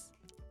place.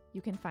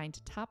 You can find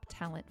top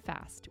talent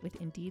fast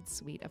with Indeed's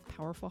suite of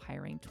powerful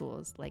hiring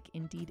tools like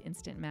Indeed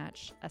Instant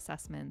Match,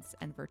 assessments,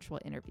 and virtual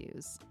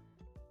interviews.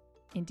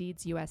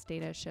 Indeed's US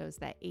data shows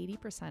that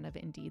 80% of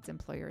Indeed's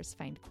employers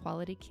find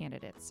quality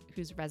candidates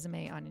whose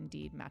resume on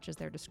Indeed matches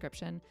their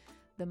description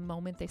the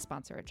moment they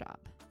sponsor a job.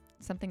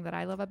 Something that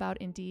I love about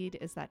Indeed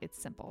is that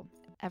it's simple.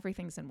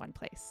 Everything's in one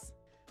place.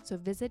 So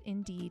visit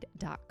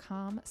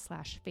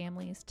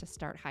Indeed.com/families to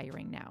start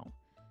hiring now.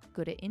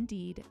 Go to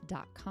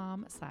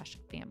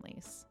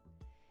Indeed.com/families.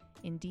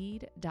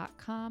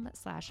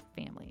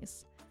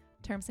 Indeed.com/families.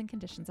 Terms and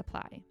conditions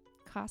apply.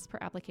 Cost per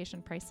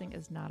application pricing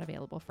is not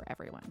available for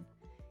everyone.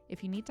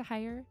 If you need to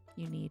hire,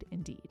 you need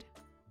Indeed.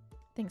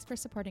 Thanks for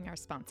supporting our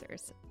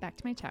sponsors. Back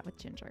to my chat with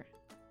Ginger.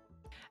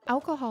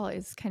 Alcohol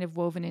is kind of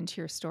woven into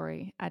your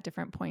story at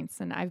different points,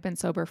 and I've been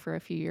sober for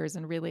a few years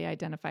and really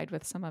identified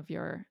with some of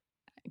your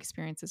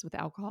experiences with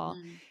alcohol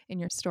in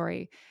your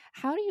story.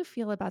 How do you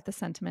feel about the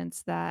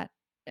sentiments that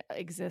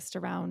exist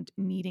around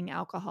needing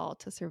alcohol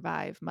to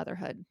survive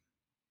motherhood?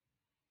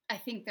 I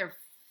think they're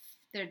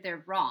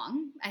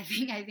wrong. I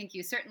think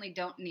you certainly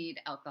don't need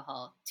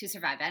alcohol to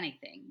survive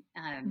anything.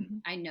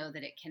 I know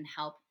that it can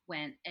help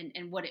when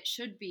and what it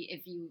should be.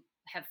 If you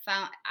have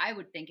found, I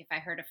would think if I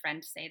heard a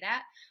friend say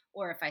that,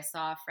 or if I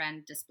saw a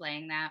friend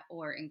displaying that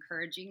or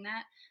encouraging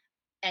that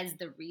as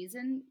the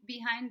reason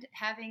behind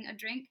having a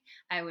drink,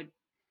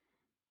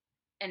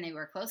 and they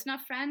were a close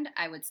enough friend,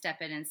 I would step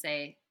in and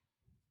say,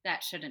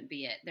 that shouldn't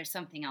be it. There's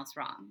something else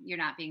wrong. You're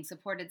not being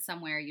supported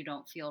somewhere. You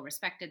don't feel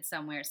respected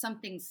somewhere.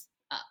 Something's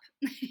up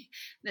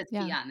that's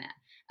beyond that.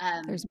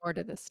 There's more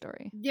to this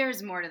story.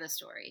 There's more to the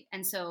story.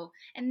 And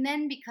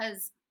then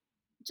because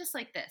just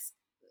like this,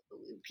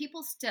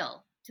 people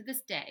still to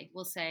this day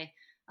will say,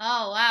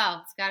 oh,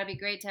 wow, it's got to be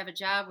great to have a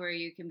job where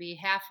you can be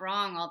half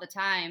wrong all the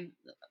time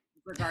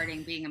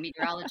regarding being a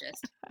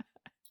meteorologist.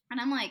 And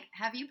I'm like,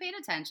 have you paid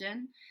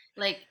attention?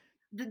 Like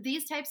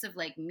these types of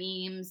like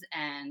memes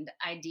and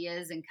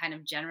ideas and kind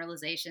of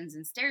generalizations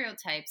and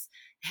stereotypes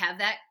have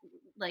that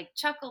like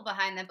chuckle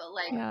behind them, but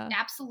like Yeah.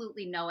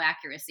 absolutely no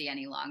accuracy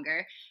any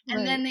longer. And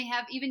Right. then they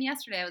have, even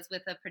yesterday, I was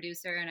with a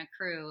producer and a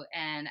crew,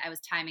 and I was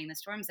timing the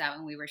storms out,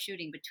 and we were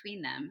shooting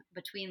between them,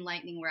 between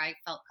lightning where I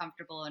felt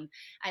comfortable. And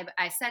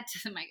I said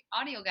to my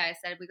audio guy, I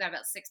said, we've got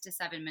about 6 to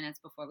 7 minutes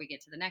before we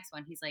get to the next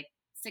one. He's like,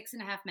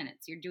 6.5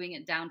 minutes. You're doing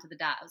it down to the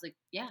dot. I was like,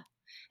 yeah.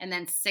 And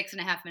then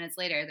 6.5 minutes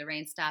later, the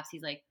rain stops.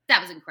 He's like, that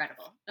was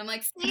incredible. I'm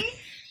like, see?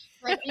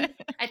 So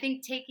I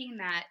think taking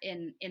that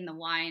in the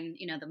wine,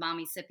 the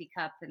mommy sippy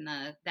cup and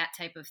that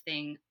type of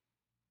thing,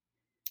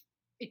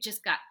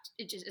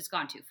 it's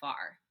gone too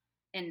far.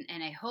 And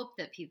I hope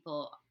that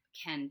people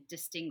can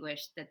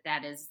distinguish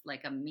that is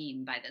like a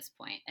meme by this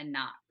point and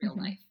not real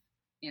Hmm. life,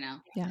 you know?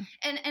 Yeah.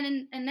 And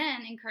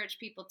then encourage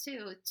people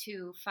too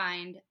to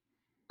find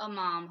a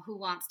mom who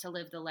wants to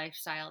live the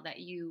lifestyle that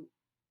you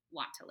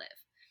want to live,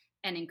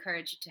 and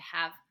encourage you to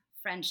have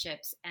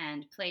friendships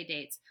and play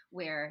dates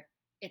where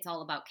it's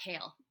all about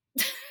kale.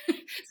 Yeah.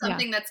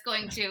 Something that's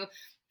going to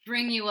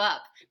bring you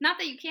up. Not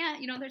that you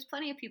can't, there's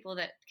plenty of people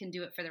that can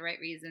do it for the right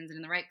reasons and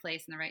in the right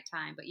place and the right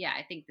time. But yeah,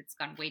 I think it's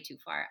gone way too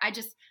far. I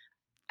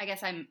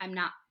guess I'm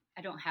not,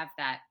 I don't have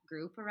that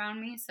group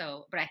around me.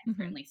 So, but I have Hmm.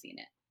 certainly seen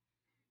it.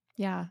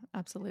 Yeah,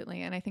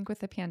 absolutely. And I think with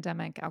the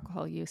pandemic,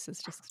 alcohol use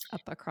is just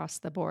up across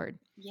the board.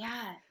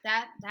 Yeah,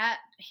 that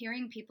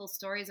hearing people's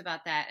stories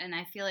about that, and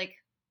I feel like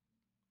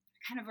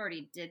kind of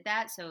already did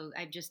that, so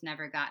I've just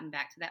never gotten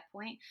back to that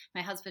point.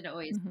 My husband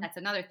always, Hmm. that's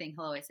another thing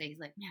he'll always say. He's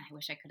like, "Man, I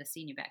wish I could have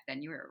seen you back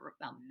then. You were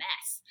a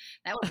mess.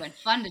 That would have been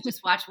fun to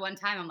just watch one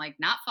time." I'm like,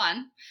 "Not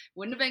fun.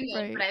 Wouldn't have been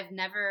good." But Right. I've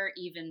never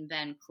even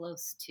been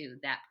close to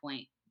that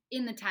point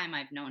in the time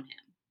I've known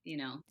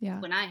him.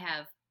 Yeah. When I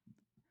have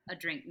a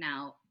drink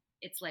now,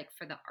 it's like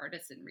for the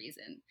artisan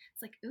reason.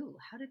 It's like, ooh,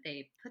 how did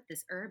they put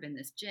this herb in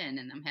this gin?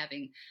 And I'm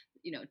having,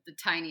 the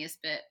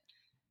tiniest bit.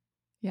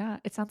 Yeah.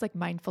 It sounds like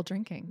mindful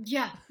drinking.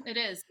 Yeah, it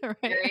is.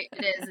 Right.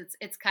 It is.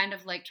 It's kind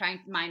of like trying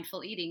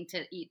mindful eating,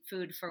 to eat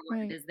food for what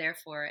it Right. is there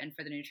for, and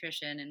for the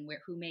nutrition, and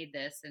who made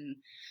this. And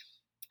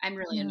I'm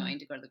really Yeah. annoying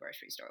to go to the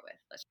grocery store with.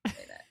 Let's just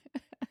say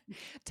that.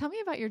 Tell me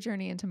about your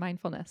journey into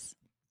mindfulness.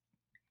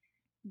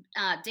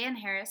 Dan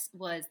Harris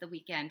was the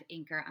weekend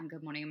anchor on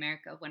Good Morning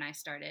America when I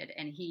started,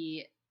 and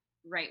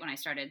right when I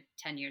started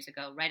 10 years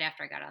ago, right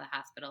after I got out of the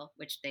hospital,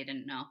 which they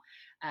didn't know.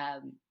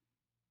 Um,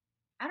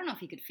 I don't know if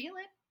he could feel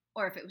it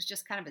or if it was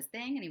just kind of his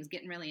thing and he was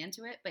getting really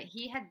into it, but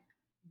he had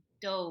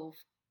dove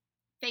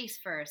face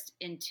first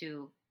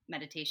into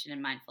meditation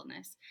and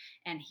mindfulness,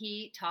 and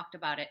he talked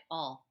about it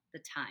all the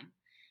time.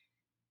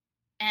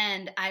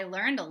 And I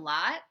learned a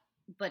lot,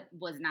 but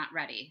was not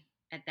ready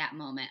at that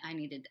moment. I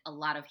needed a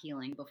lot of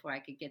healing before I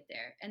could get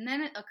there. And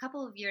then a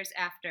couple of years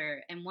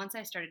after, and once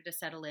I started to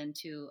settle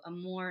into a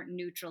more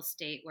neutral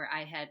state where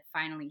I had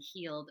finally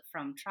healed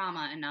from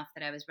trauma enough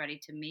that I was ready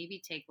to maybe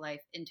take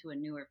life into a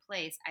newer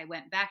place, I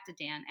went back to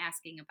Dan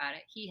asking about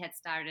it. He had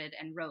started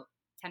and wrote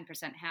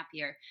 10%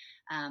 Happier.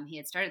 He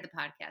had started the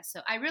podcast.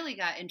 So I really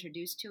got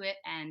introduced to it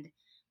and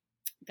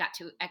got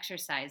to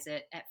exercise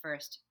it at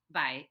first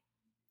by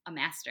a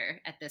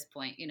master at this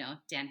point,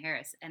 Dan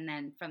Harris. And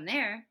then from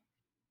there,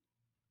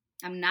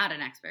 I'm not an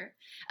expert,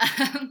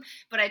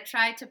 but I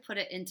try to put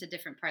it into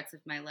different parts of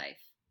my life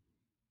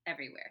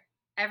everywhere,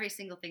 every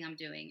single thing I'm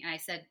doing. And I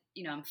said,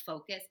 I'm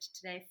focused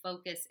today.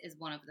 Focus is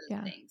one of those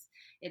Yeah. things.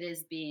 It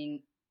is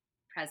being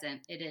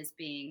present, it is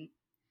being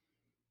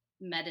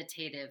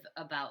meditative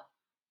about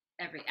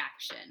every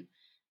action.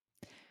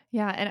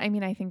 Yeah. And I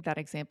mean, I think that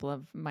example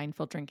of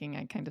mindful drinking,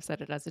 I kind of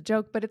said it as a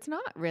joke, but it's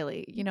not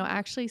really,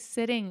 actually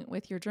sitting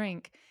with your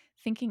drink,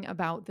 thinking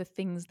about the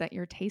things that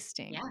you're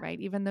tasting, Yeah. right?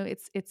 Even though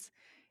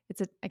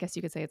I guess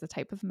you could say it's a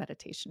type of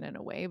meditation in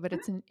a way, but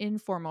it's an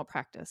informal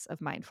practice of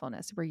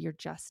mindfulness where you're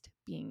just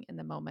being in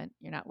the moment.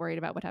 You're not worried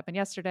about what happened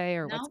yesterday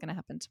or what's No, going to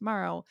happen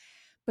tomorrow.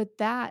 But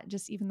that,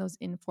 just even those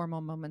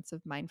informal moments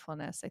of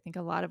mindfulness, I think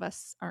a lot of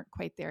us aren't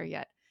quite there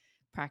yet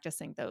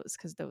practicing those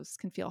because those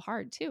can feel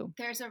hard too.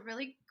 there's a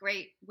really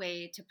great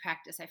way to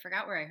practice. I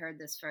forgot where I heard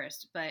this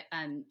first, but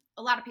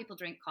a lot of people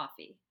drink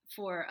coffee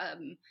for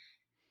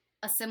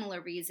a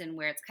similar reason,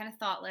 where it's kind of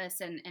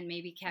thoughtless, and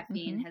maybe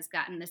caffeine Hmm. has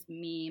gotten this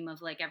meme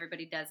of like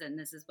everybody does it and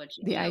this is what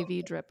you The do.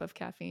 IV drip of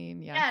caffeine.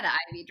 Yeah. Yeah,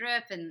 the IV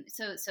drip. And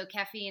so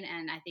caffeine,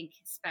 and I think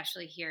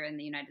especially here in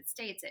the United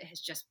States, it has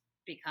just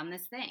become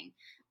this thing.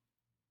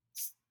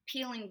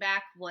 Peeling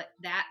back what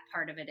that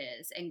part of it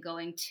is and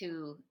going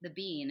to the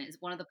bean is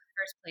one of the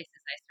first places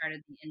I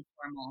started the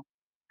informal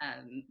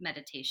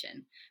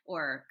meditation,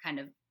 or kind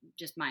of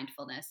just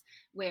mindfulness,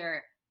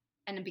 where,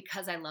 and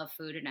because I love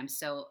food and I'm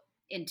so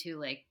into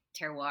like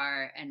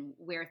terroir and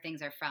where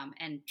things are from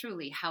and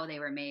truly how they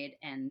were made,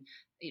 and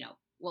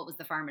what was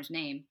the farmer's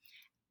name,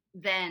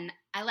 then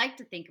I like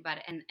to think about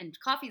it. And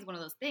coffee is one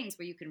of those things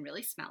where you can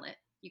really smell it.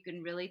 You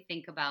can really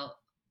think about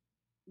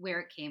where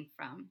it came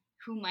from,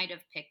 who might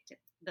have picked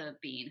the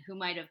bean, who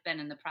might have been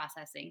in the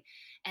processing.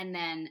 And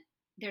then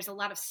there's a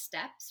lot of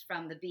steps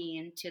from the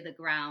bean to the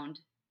ground,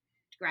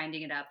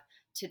 grinding it up,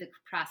 to the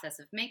process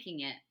of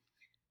making it.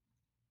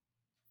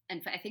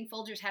 And I think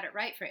Folgers had it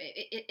right for it.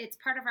 It's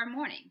part of our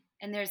morning.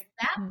 And there's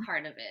that Mhm.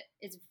 part of it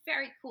is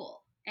very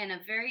cool and a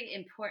very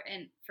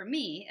important, for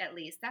me at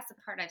least, that's the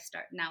part I've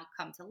now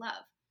come to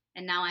love.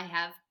 And now I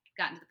have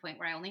gotten to the point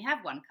where I only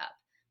have one cup,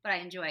 but I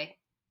enjoy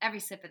every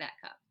sip of that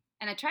cup.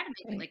 And I try to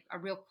make it Right. like a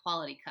real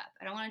quality cup.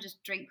 I don't want to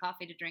just drink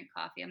coffee to drink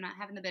coffee. I'm not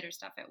having the bitter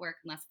stuff at work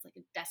unless it's like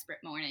a desperate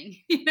morning,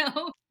 you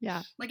know?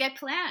 Yeah. Like I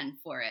plan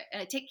for it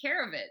and I take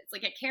care of it. It's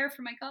like I care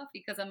for my coffee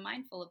because I'm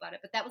mindful about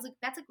it. But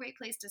that's a great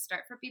place to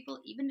start for people,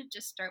 even to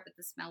just start with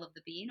the smell of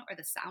the bean or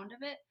the sound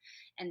of it,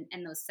 and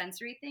those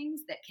sensory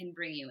things that can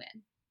bring you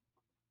in.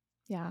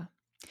 Yeah.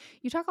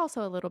 You talk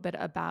also a little bit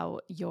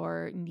about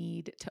your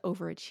need to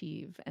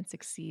overachieve and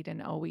succeed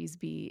and always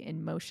be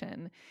in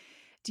motion.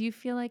 Do you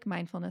feel like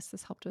mindfulness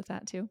has helped with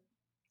that too?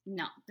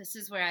 No, this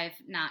is where I've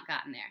not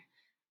gotten there.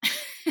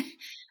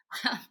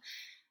 um,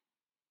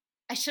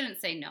 I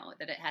shouldn't say no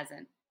that it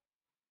hasn't.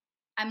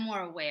 I'm more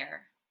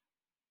aware.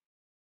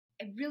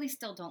 I really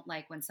still don't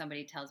like when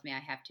somebody tells me I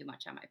have too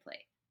much on my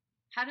plate.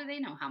 How do they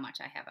know how much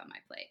I have on my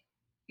plate?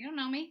 You don't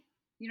know me.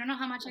 You don't know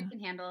how much I Yeah. can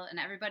handle, and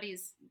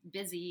everybody's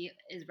busy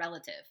is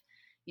relative,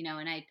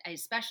 and I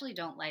especially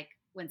don't like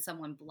when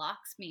someone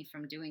blocks me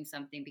from doing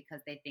something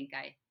because they think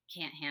I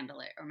can't handle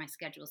it or my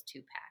schedule's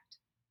too packed.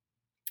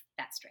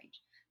 That's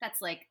strange.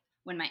 That's like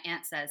when my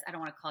aunt says, I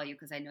don't want to call you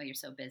because I know you're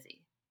so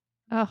busy.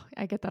 Oh,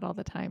 I get that all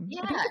the time.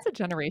 I think Yeah. it's a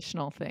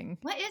generational thing.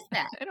 What is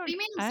that? What do you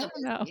mean I'm I so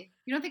don't know. busy?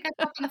 You don't think I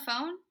talk on the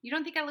phone? You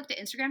don't think I looked at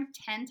Instagram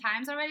 10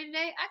 times already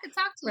today? I could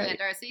talk to you, Aunt Right.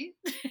 Darcy.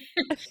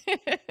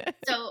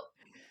 So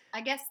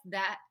I guess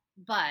that,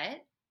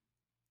 but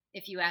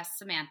if you ask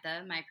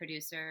Samantha, my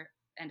producer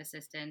and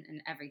assistant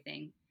and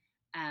everything,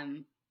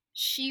 um,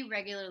 she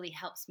regularly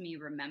helps me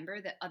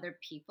remember that other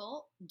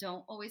people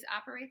don't always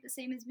operate the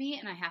same as me.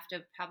 And I have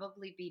to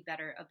probably be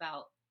better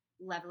about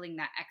leveling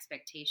that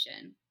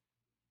expectation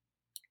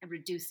and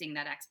reducing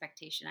that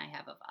expectation I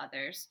have of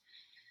others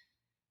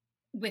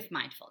with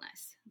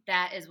mindfulness.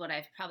 That is what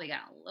I've probably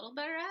gotten a little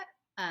better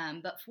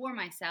at. But for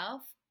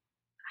myself,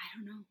 I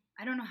don't know.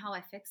 I don't know how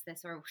I fix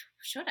this, or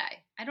should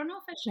I? I don't know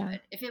if I Yeah.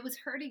 should. If it was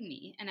hurting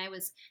me and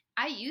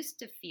I used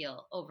to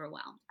feel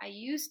overwhelmed. I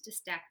used to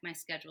stack my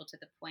schedule to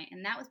the point,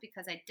 and that was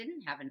because I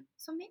didn't have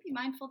so maybe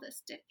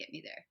mindfulness did get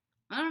me there.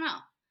 I don't know.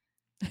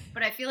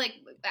 But I feel like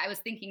I was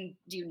thinking,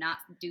 do you not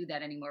do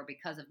that anymore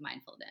because of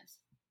mindfulness?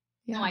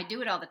 No, Yeah. I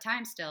do it all the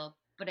time still,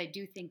 but I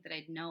do think that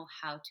I know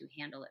how to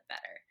handle it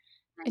better.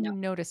 I And know you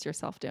notice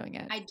yourself doing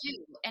it. I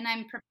do, and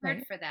I'm prepared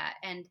Right. for that.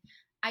 And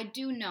I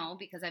do know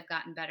because I've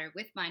gotten better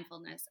with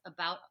mindfulness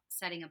about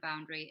setting a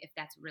boundary if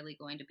that's really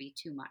going to be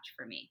too much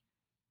for me.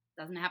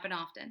 Doesn't happen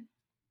often,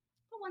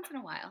 but once in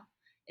a while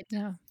it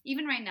Yeah. does.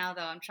 Even right now,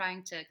 though, I'm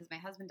trying to because my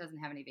husband doesn't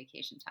have any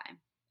vacation time.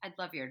 I'd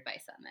love your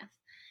advice on this.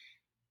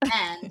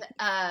 And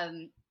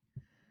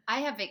I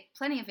have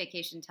plenty of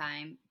vacation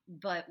time,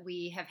 but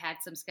we have had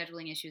some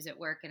scheduling issues at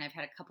work, and I've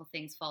had a couple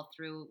things fall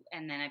through,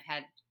 and then I've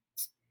had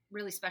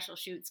really special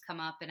shoots come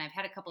up, and I've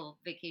had a couple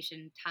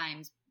vacation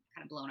times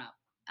kind of blown up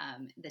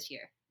this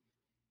year.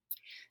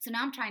 So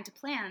now I'm trying to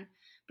plan,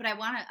 but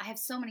I have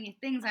so many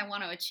things I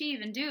want to achieve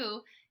and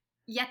do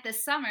yet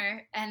this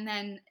summer. And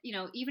then,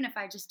 even if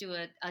I just do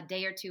a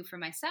day or two for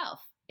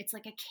myself, it's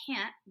like I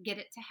can't get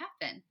it to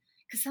happen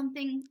because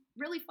something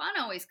really fun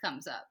always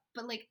comes up.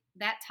 But like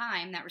that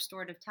time, that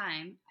restorative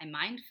time, I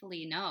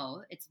mindfully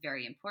know it's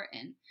very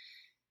important.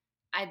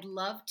 I'd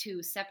love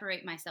to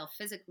separate myself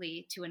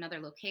physically to another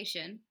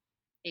location,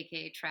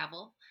 aka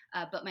travel,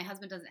 but my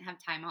husband doesn't have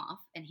time off,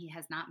 and he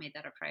has not made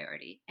that a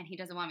priority, and he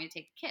doesn't want me to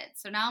take the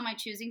kids. So now am I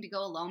choosing to go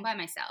alone by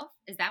myself?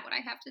 Is that what I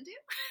have to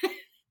do?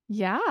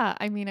 Yeah,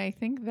 I mean, I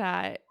think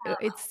that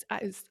it's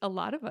a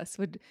lot of us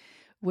would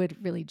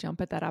really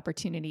jump at that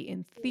opportunity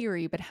in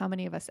theory, but how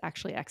many of us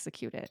actually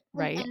execute it,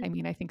 right? And I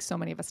mean, I think so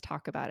many of us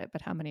talk about it,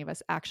 but how many of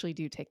us actually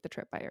do take the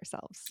trip by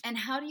ourselves? and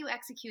how do you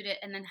execute it?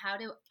 And then how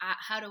do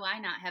I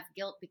not have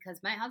guilt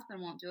because my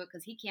husband won't do it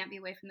because he can't be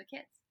away from the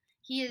kids?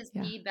 He is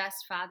Yeah. the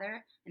best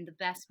father and the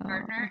best Oh,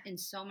 partner in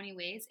so many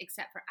ways,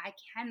 except for I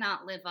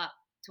cannot live up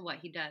to what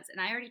he does.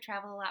 And I already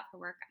travel a lot for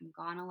work. I'm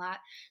gone a lot.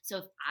 So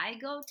if I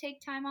go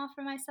take time off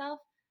for myself,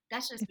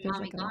 that's just it feels mommy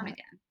like a gone lot.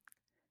 again.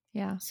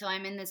 Yeah. So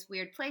I'm in this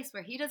weird place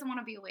where he doesn't want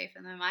to be away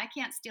from them. I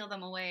can't steal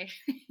them away.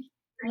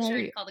 Pretty sure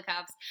he'd Right. call the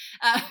cops.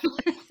 Um,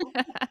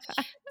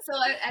 so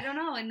I don't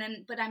know.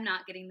 But I'm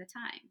not getting the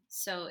time.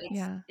 So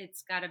Yeah.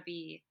 it's got to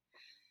be.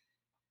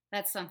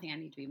 That's something I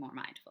need to be more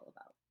mindful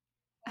about.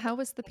 How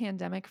was the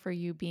pandemic for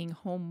you being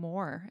home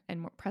more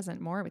and more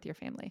present more with your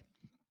family?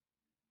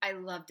 I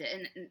loved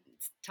it. And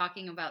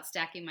talking about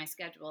stacking my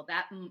schedule,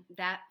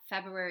 that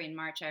February and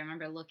March, I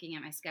remember looking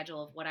at my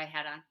schedule of what I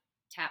had on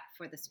tap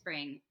for the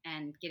spring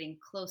and getting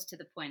close to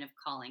the point of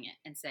calling it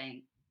and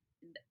saying,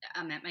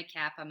 I'm at my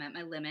cap, I'm at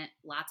my limit,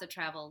 lots of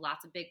travel,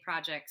 lots of big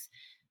projects.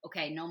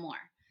 Okay, no more.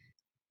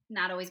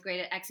 Not always great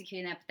at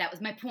executing that, but that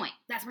was my point.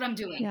 That's what I'm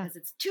doing Yeah. because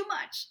it's too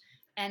much.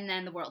 And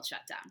then the world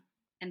shut down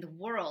and the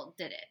world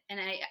did it. And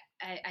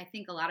I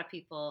think a lot of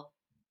people,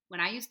 when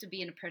I used to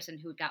be a person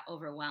who got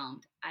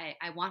overwhelmed,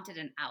 I wanted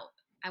an out.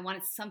 I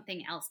wanted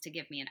something else to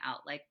give me an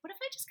out. Like, what if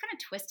I just kind kind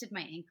of twisted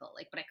my ankle,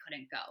 like, but I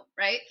couldn't go,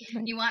 right?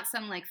 Right. You want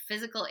some like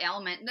physical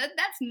ailment.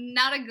 That's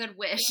not a good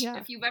wish. Yeah.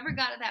 If you've ever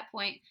got to that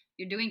point,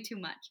 you're doing too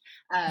much.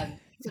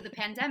 So the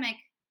pandemic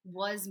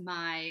was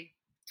my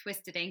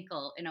twisted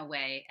ankle in a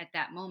way at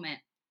that moment.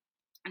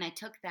 And I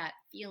took that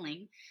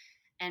feeling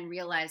and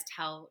realized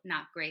how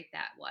not great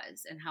that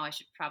was and how I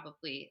should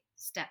probably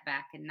step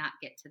back and not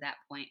get to that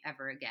point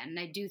ever again. And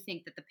I do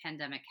think that the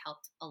pandemic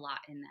helped a lot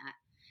in that.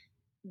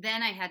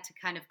 Then I had to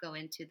kind of go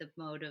into the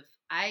mode of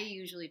I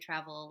usually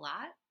travel a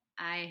lot.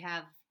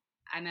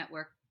 I'm at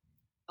work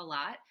a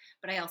lot,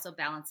 but I also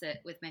balance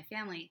it with my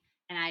family.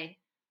 And I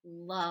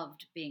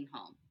loved being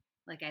home.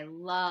 Like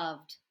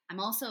I'm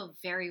also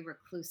very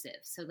reclusive.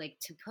 So like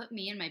to put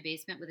me in my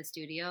basement with a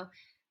studio,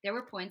 there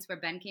were points where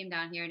Ben came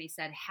down here and he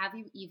said, "Have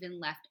you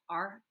even left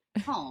our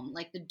home,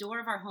 like the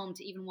door of our home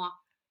to even walk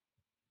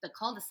the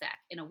cul-de-sac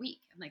in a week?"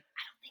 I'm like,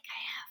 "I don't think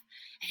I have.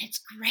 And it's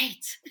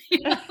great."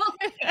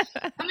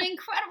 I'm an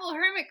incredible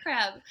hermit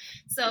crab.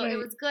 So it Right.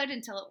 was good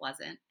until it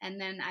wasn't. And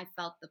then I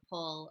felt the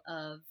pull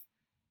of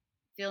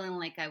feeling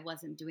like I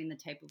wasn't doing the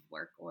type of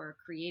work or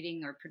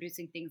creating or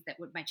producing things that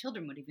my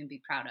children would even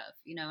be proud of,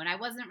 and I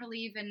wasn't really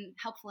even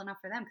helpful enough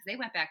for them because they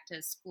went back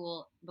to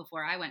school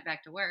before I went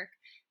back to work.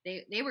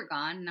 They were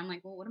gone, and I'm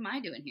like, well, what am I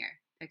doing here?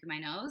 Picking my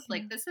nose? Yeah.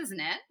 Like, this isn't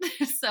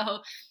it.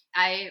 So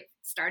I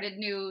started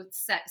new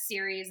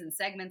series and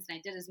segments, and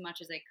I did as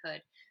much as I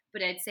could.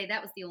 But I'd say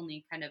that was the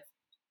only kind of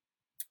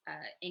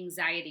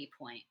anxiety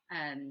point.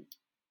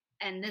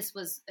 And this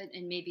was,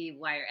 and maybe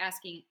why you're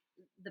asking,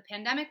 the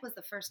pandemic was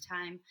the first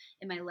time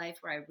in my life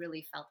where I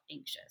really felt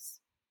anxious.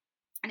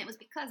 And it was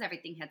because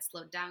everything had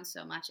slowed down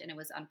so much and it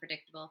was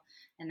unpredictable.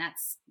 And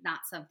that's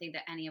not something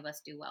that any of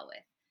us do well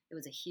with. It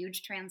was a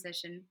huge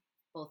transition,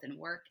 both in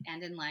work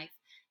and in life.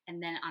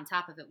 And then on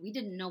top of it, we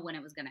didn't know when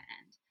it was going to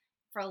end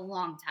for a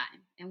long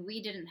time. And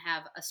we didn't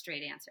have a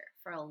straight answer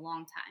for a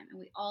long time. And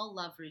we all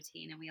love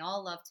routine and we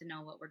all love to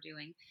know what we're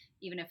doing,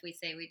 even if we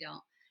say we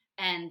don't.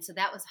 And so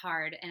that was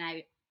hard.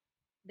 And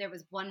there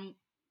was one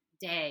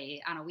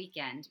day on a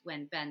weekend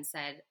when Ben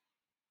said,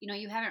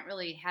 you haven't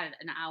really had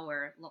an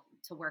hour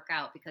to work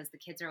out because the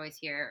kids are always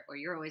here or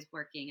you're always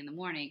working in the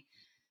morning.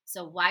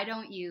 So why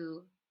don't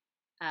you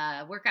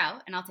work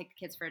out and I'll take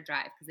the kids for a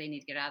drive because they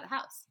need to get out of the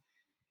house.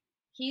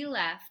 He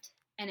left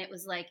and it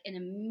was like an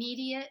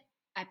immediate,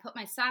 I put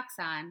my socks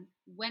on,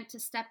 went to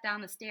step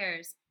down the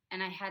stairs,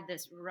 and I had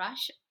this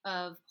rush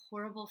of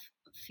horrible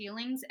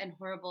feelings and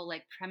horrible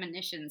like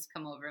premonitions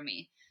come over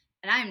me.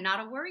 And I am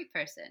not a worry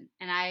person.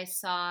 And I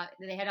saw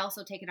they had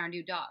also taken our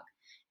new dog.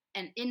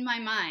 And in my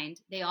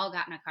mind, they all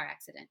got in a car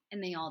accident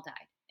and they all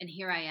died. And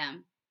here I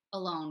am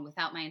alone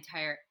without my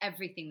entire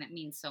everything that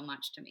means so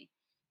much to me.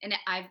 And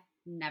I've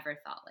never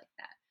thought like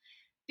that.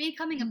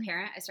 Becoming a Mm.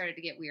 parent, I started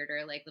to get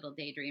weirder, like little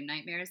daydream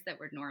nightmares that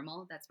were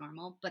normal. That's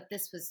normal. But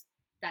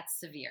that's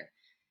severe.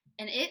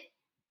 And it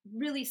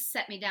really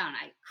set me down.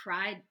 I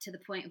cried to the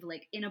point of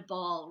like in a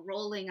ball,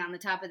 rolling on the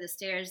top of the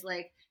stairs,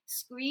 like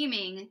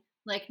screaming,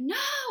 like,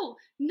 no,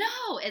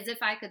 no, as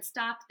if I could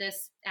stop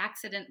this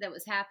accident that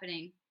was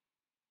happening.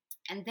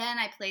 And then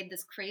I played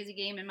this crazy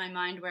game in my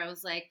mind where I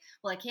was like,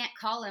 well, I can't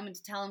call him and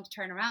to tell him to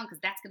turn around because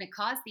that's going to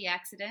cause the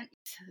accident.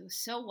 It was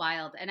so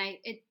wild. And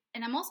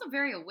I'm also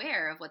very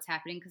aware of what's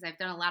happening because I've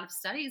done a lot of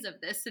studies of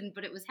this,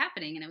 but it was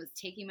happening and it was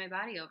taking my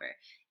body over.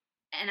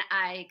 And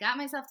I got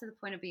myself to the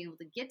point of being able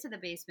to get to the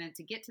basement,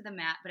 to get to the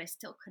mat, but I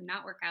still could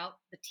not work out.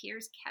 The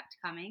tears kept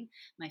coming.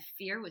 My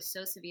fear was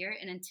so severe.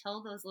 And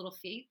until those little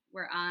feet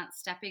were on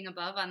stepping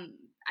above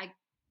I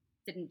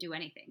didn't do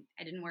anything.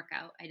 I didn't work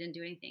out. I didn't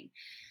do anything.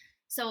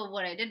 So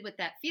what I did with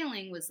that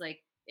feeling was like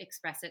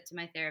express it to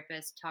my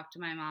therapist, talk to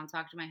my mom,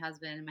 talk to my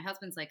husband. And my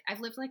husband's like, I've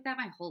lived like that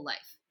my whole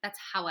life. That's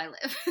how I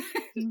live.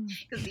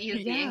 Because he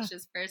is the Yeah.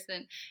 anxious person.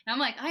 And I'm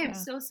like, I am Yeah.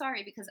 so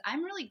sorry because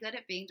I'm really good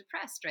at being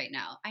depressed right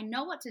now. I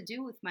know what to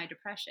do with my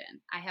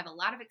depression. I have a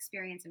lot of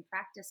experience and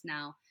practice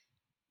now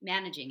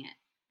managing it.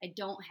 I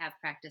don't have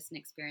practice and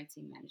experience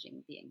in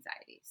managing the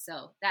anxiety.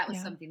 So that was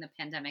Yeah. something the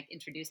pandemic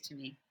introduced to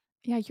me.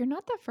 Yeah, you're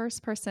not the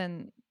first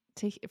person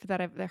that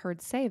I've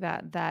heard say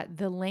that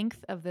the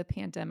length of the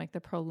pandemic,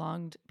 the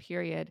prolonged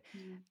period,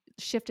 Yeah.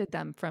 shifted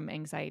them from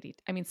anxiety.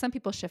 I mean, some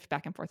people shift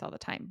back and forth all the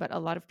time, but a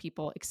lot of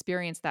people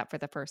experience that for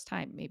the first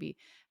time. Maybe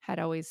had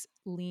always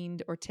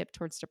leaned or tipped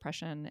towards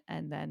depression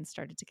and then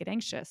started to get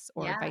anxious,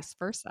 or Yeah. vice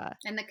versa.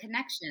 And the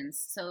connections.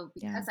 So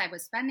Yeah. because I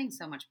was spending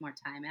so much more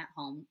time at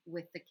home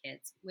with the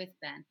kids, with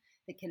Ben,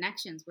 the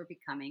connections were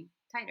becoming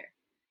tighter.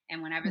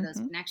 And whenever those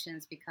Hmm.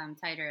 connections become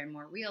tighter and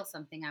more real,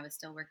 something I was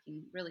still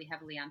working really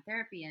heavily on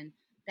therapy and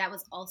that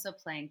was also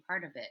playing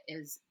part of it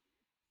is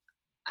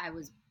I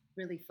was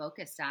really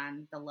focused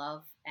on the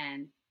love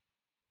and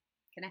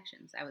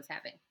connections I was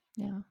having.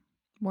 Yeah.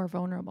 More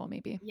vulnerable,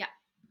 maybe. Yeah.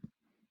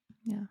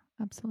 Yeah,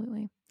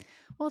 absolutely.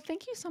 Well,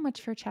 thank you so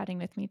much for chatting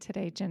with me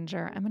today,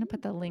 Ginger. I'm going to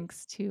put the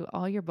links to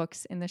all your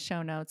books in the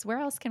show notes. Where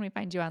else can we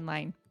find you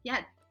online?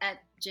 Yeah. At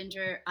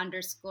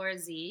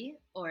ginger_z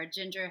or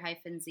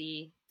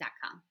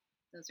ginger-z.com.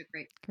 Those are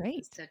great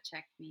places Great. to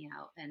check me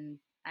out. And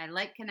I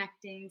like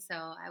connecting, so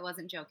I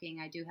wasn't joking.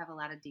 I do have a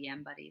lot of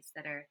DM buddies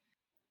that are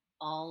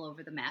all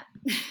over the map.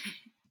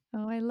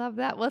 Oh, I love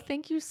that. Well,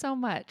 thank you so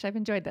much. I've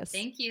enjoyed this.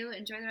 Thank you.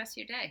 Enjoy the rest of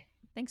your day.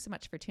 Thanks so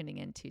much for tuning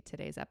in to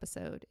today's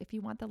episode. If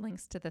you want the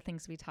links to the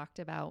things we talked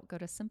about, go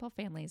to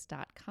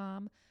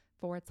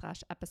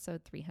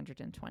simplefamilies.com/episode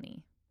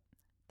 320.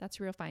 That's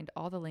where you'll find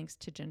all the links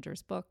to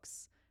Ginger's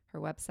books, her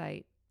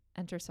website,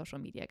 and her social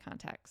media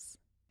contacts.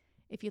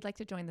 If you'd like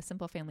to join the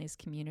Simple Families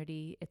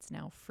community, it's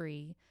now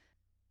free.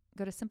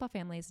 Go to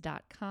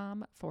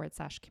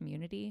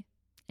simplefamilies.com/community,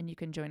 and you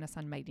can join us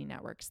on Mighty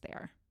Networks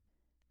there.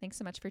 Thanks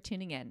so much for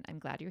tuning in. I'm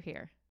glad you're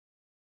here.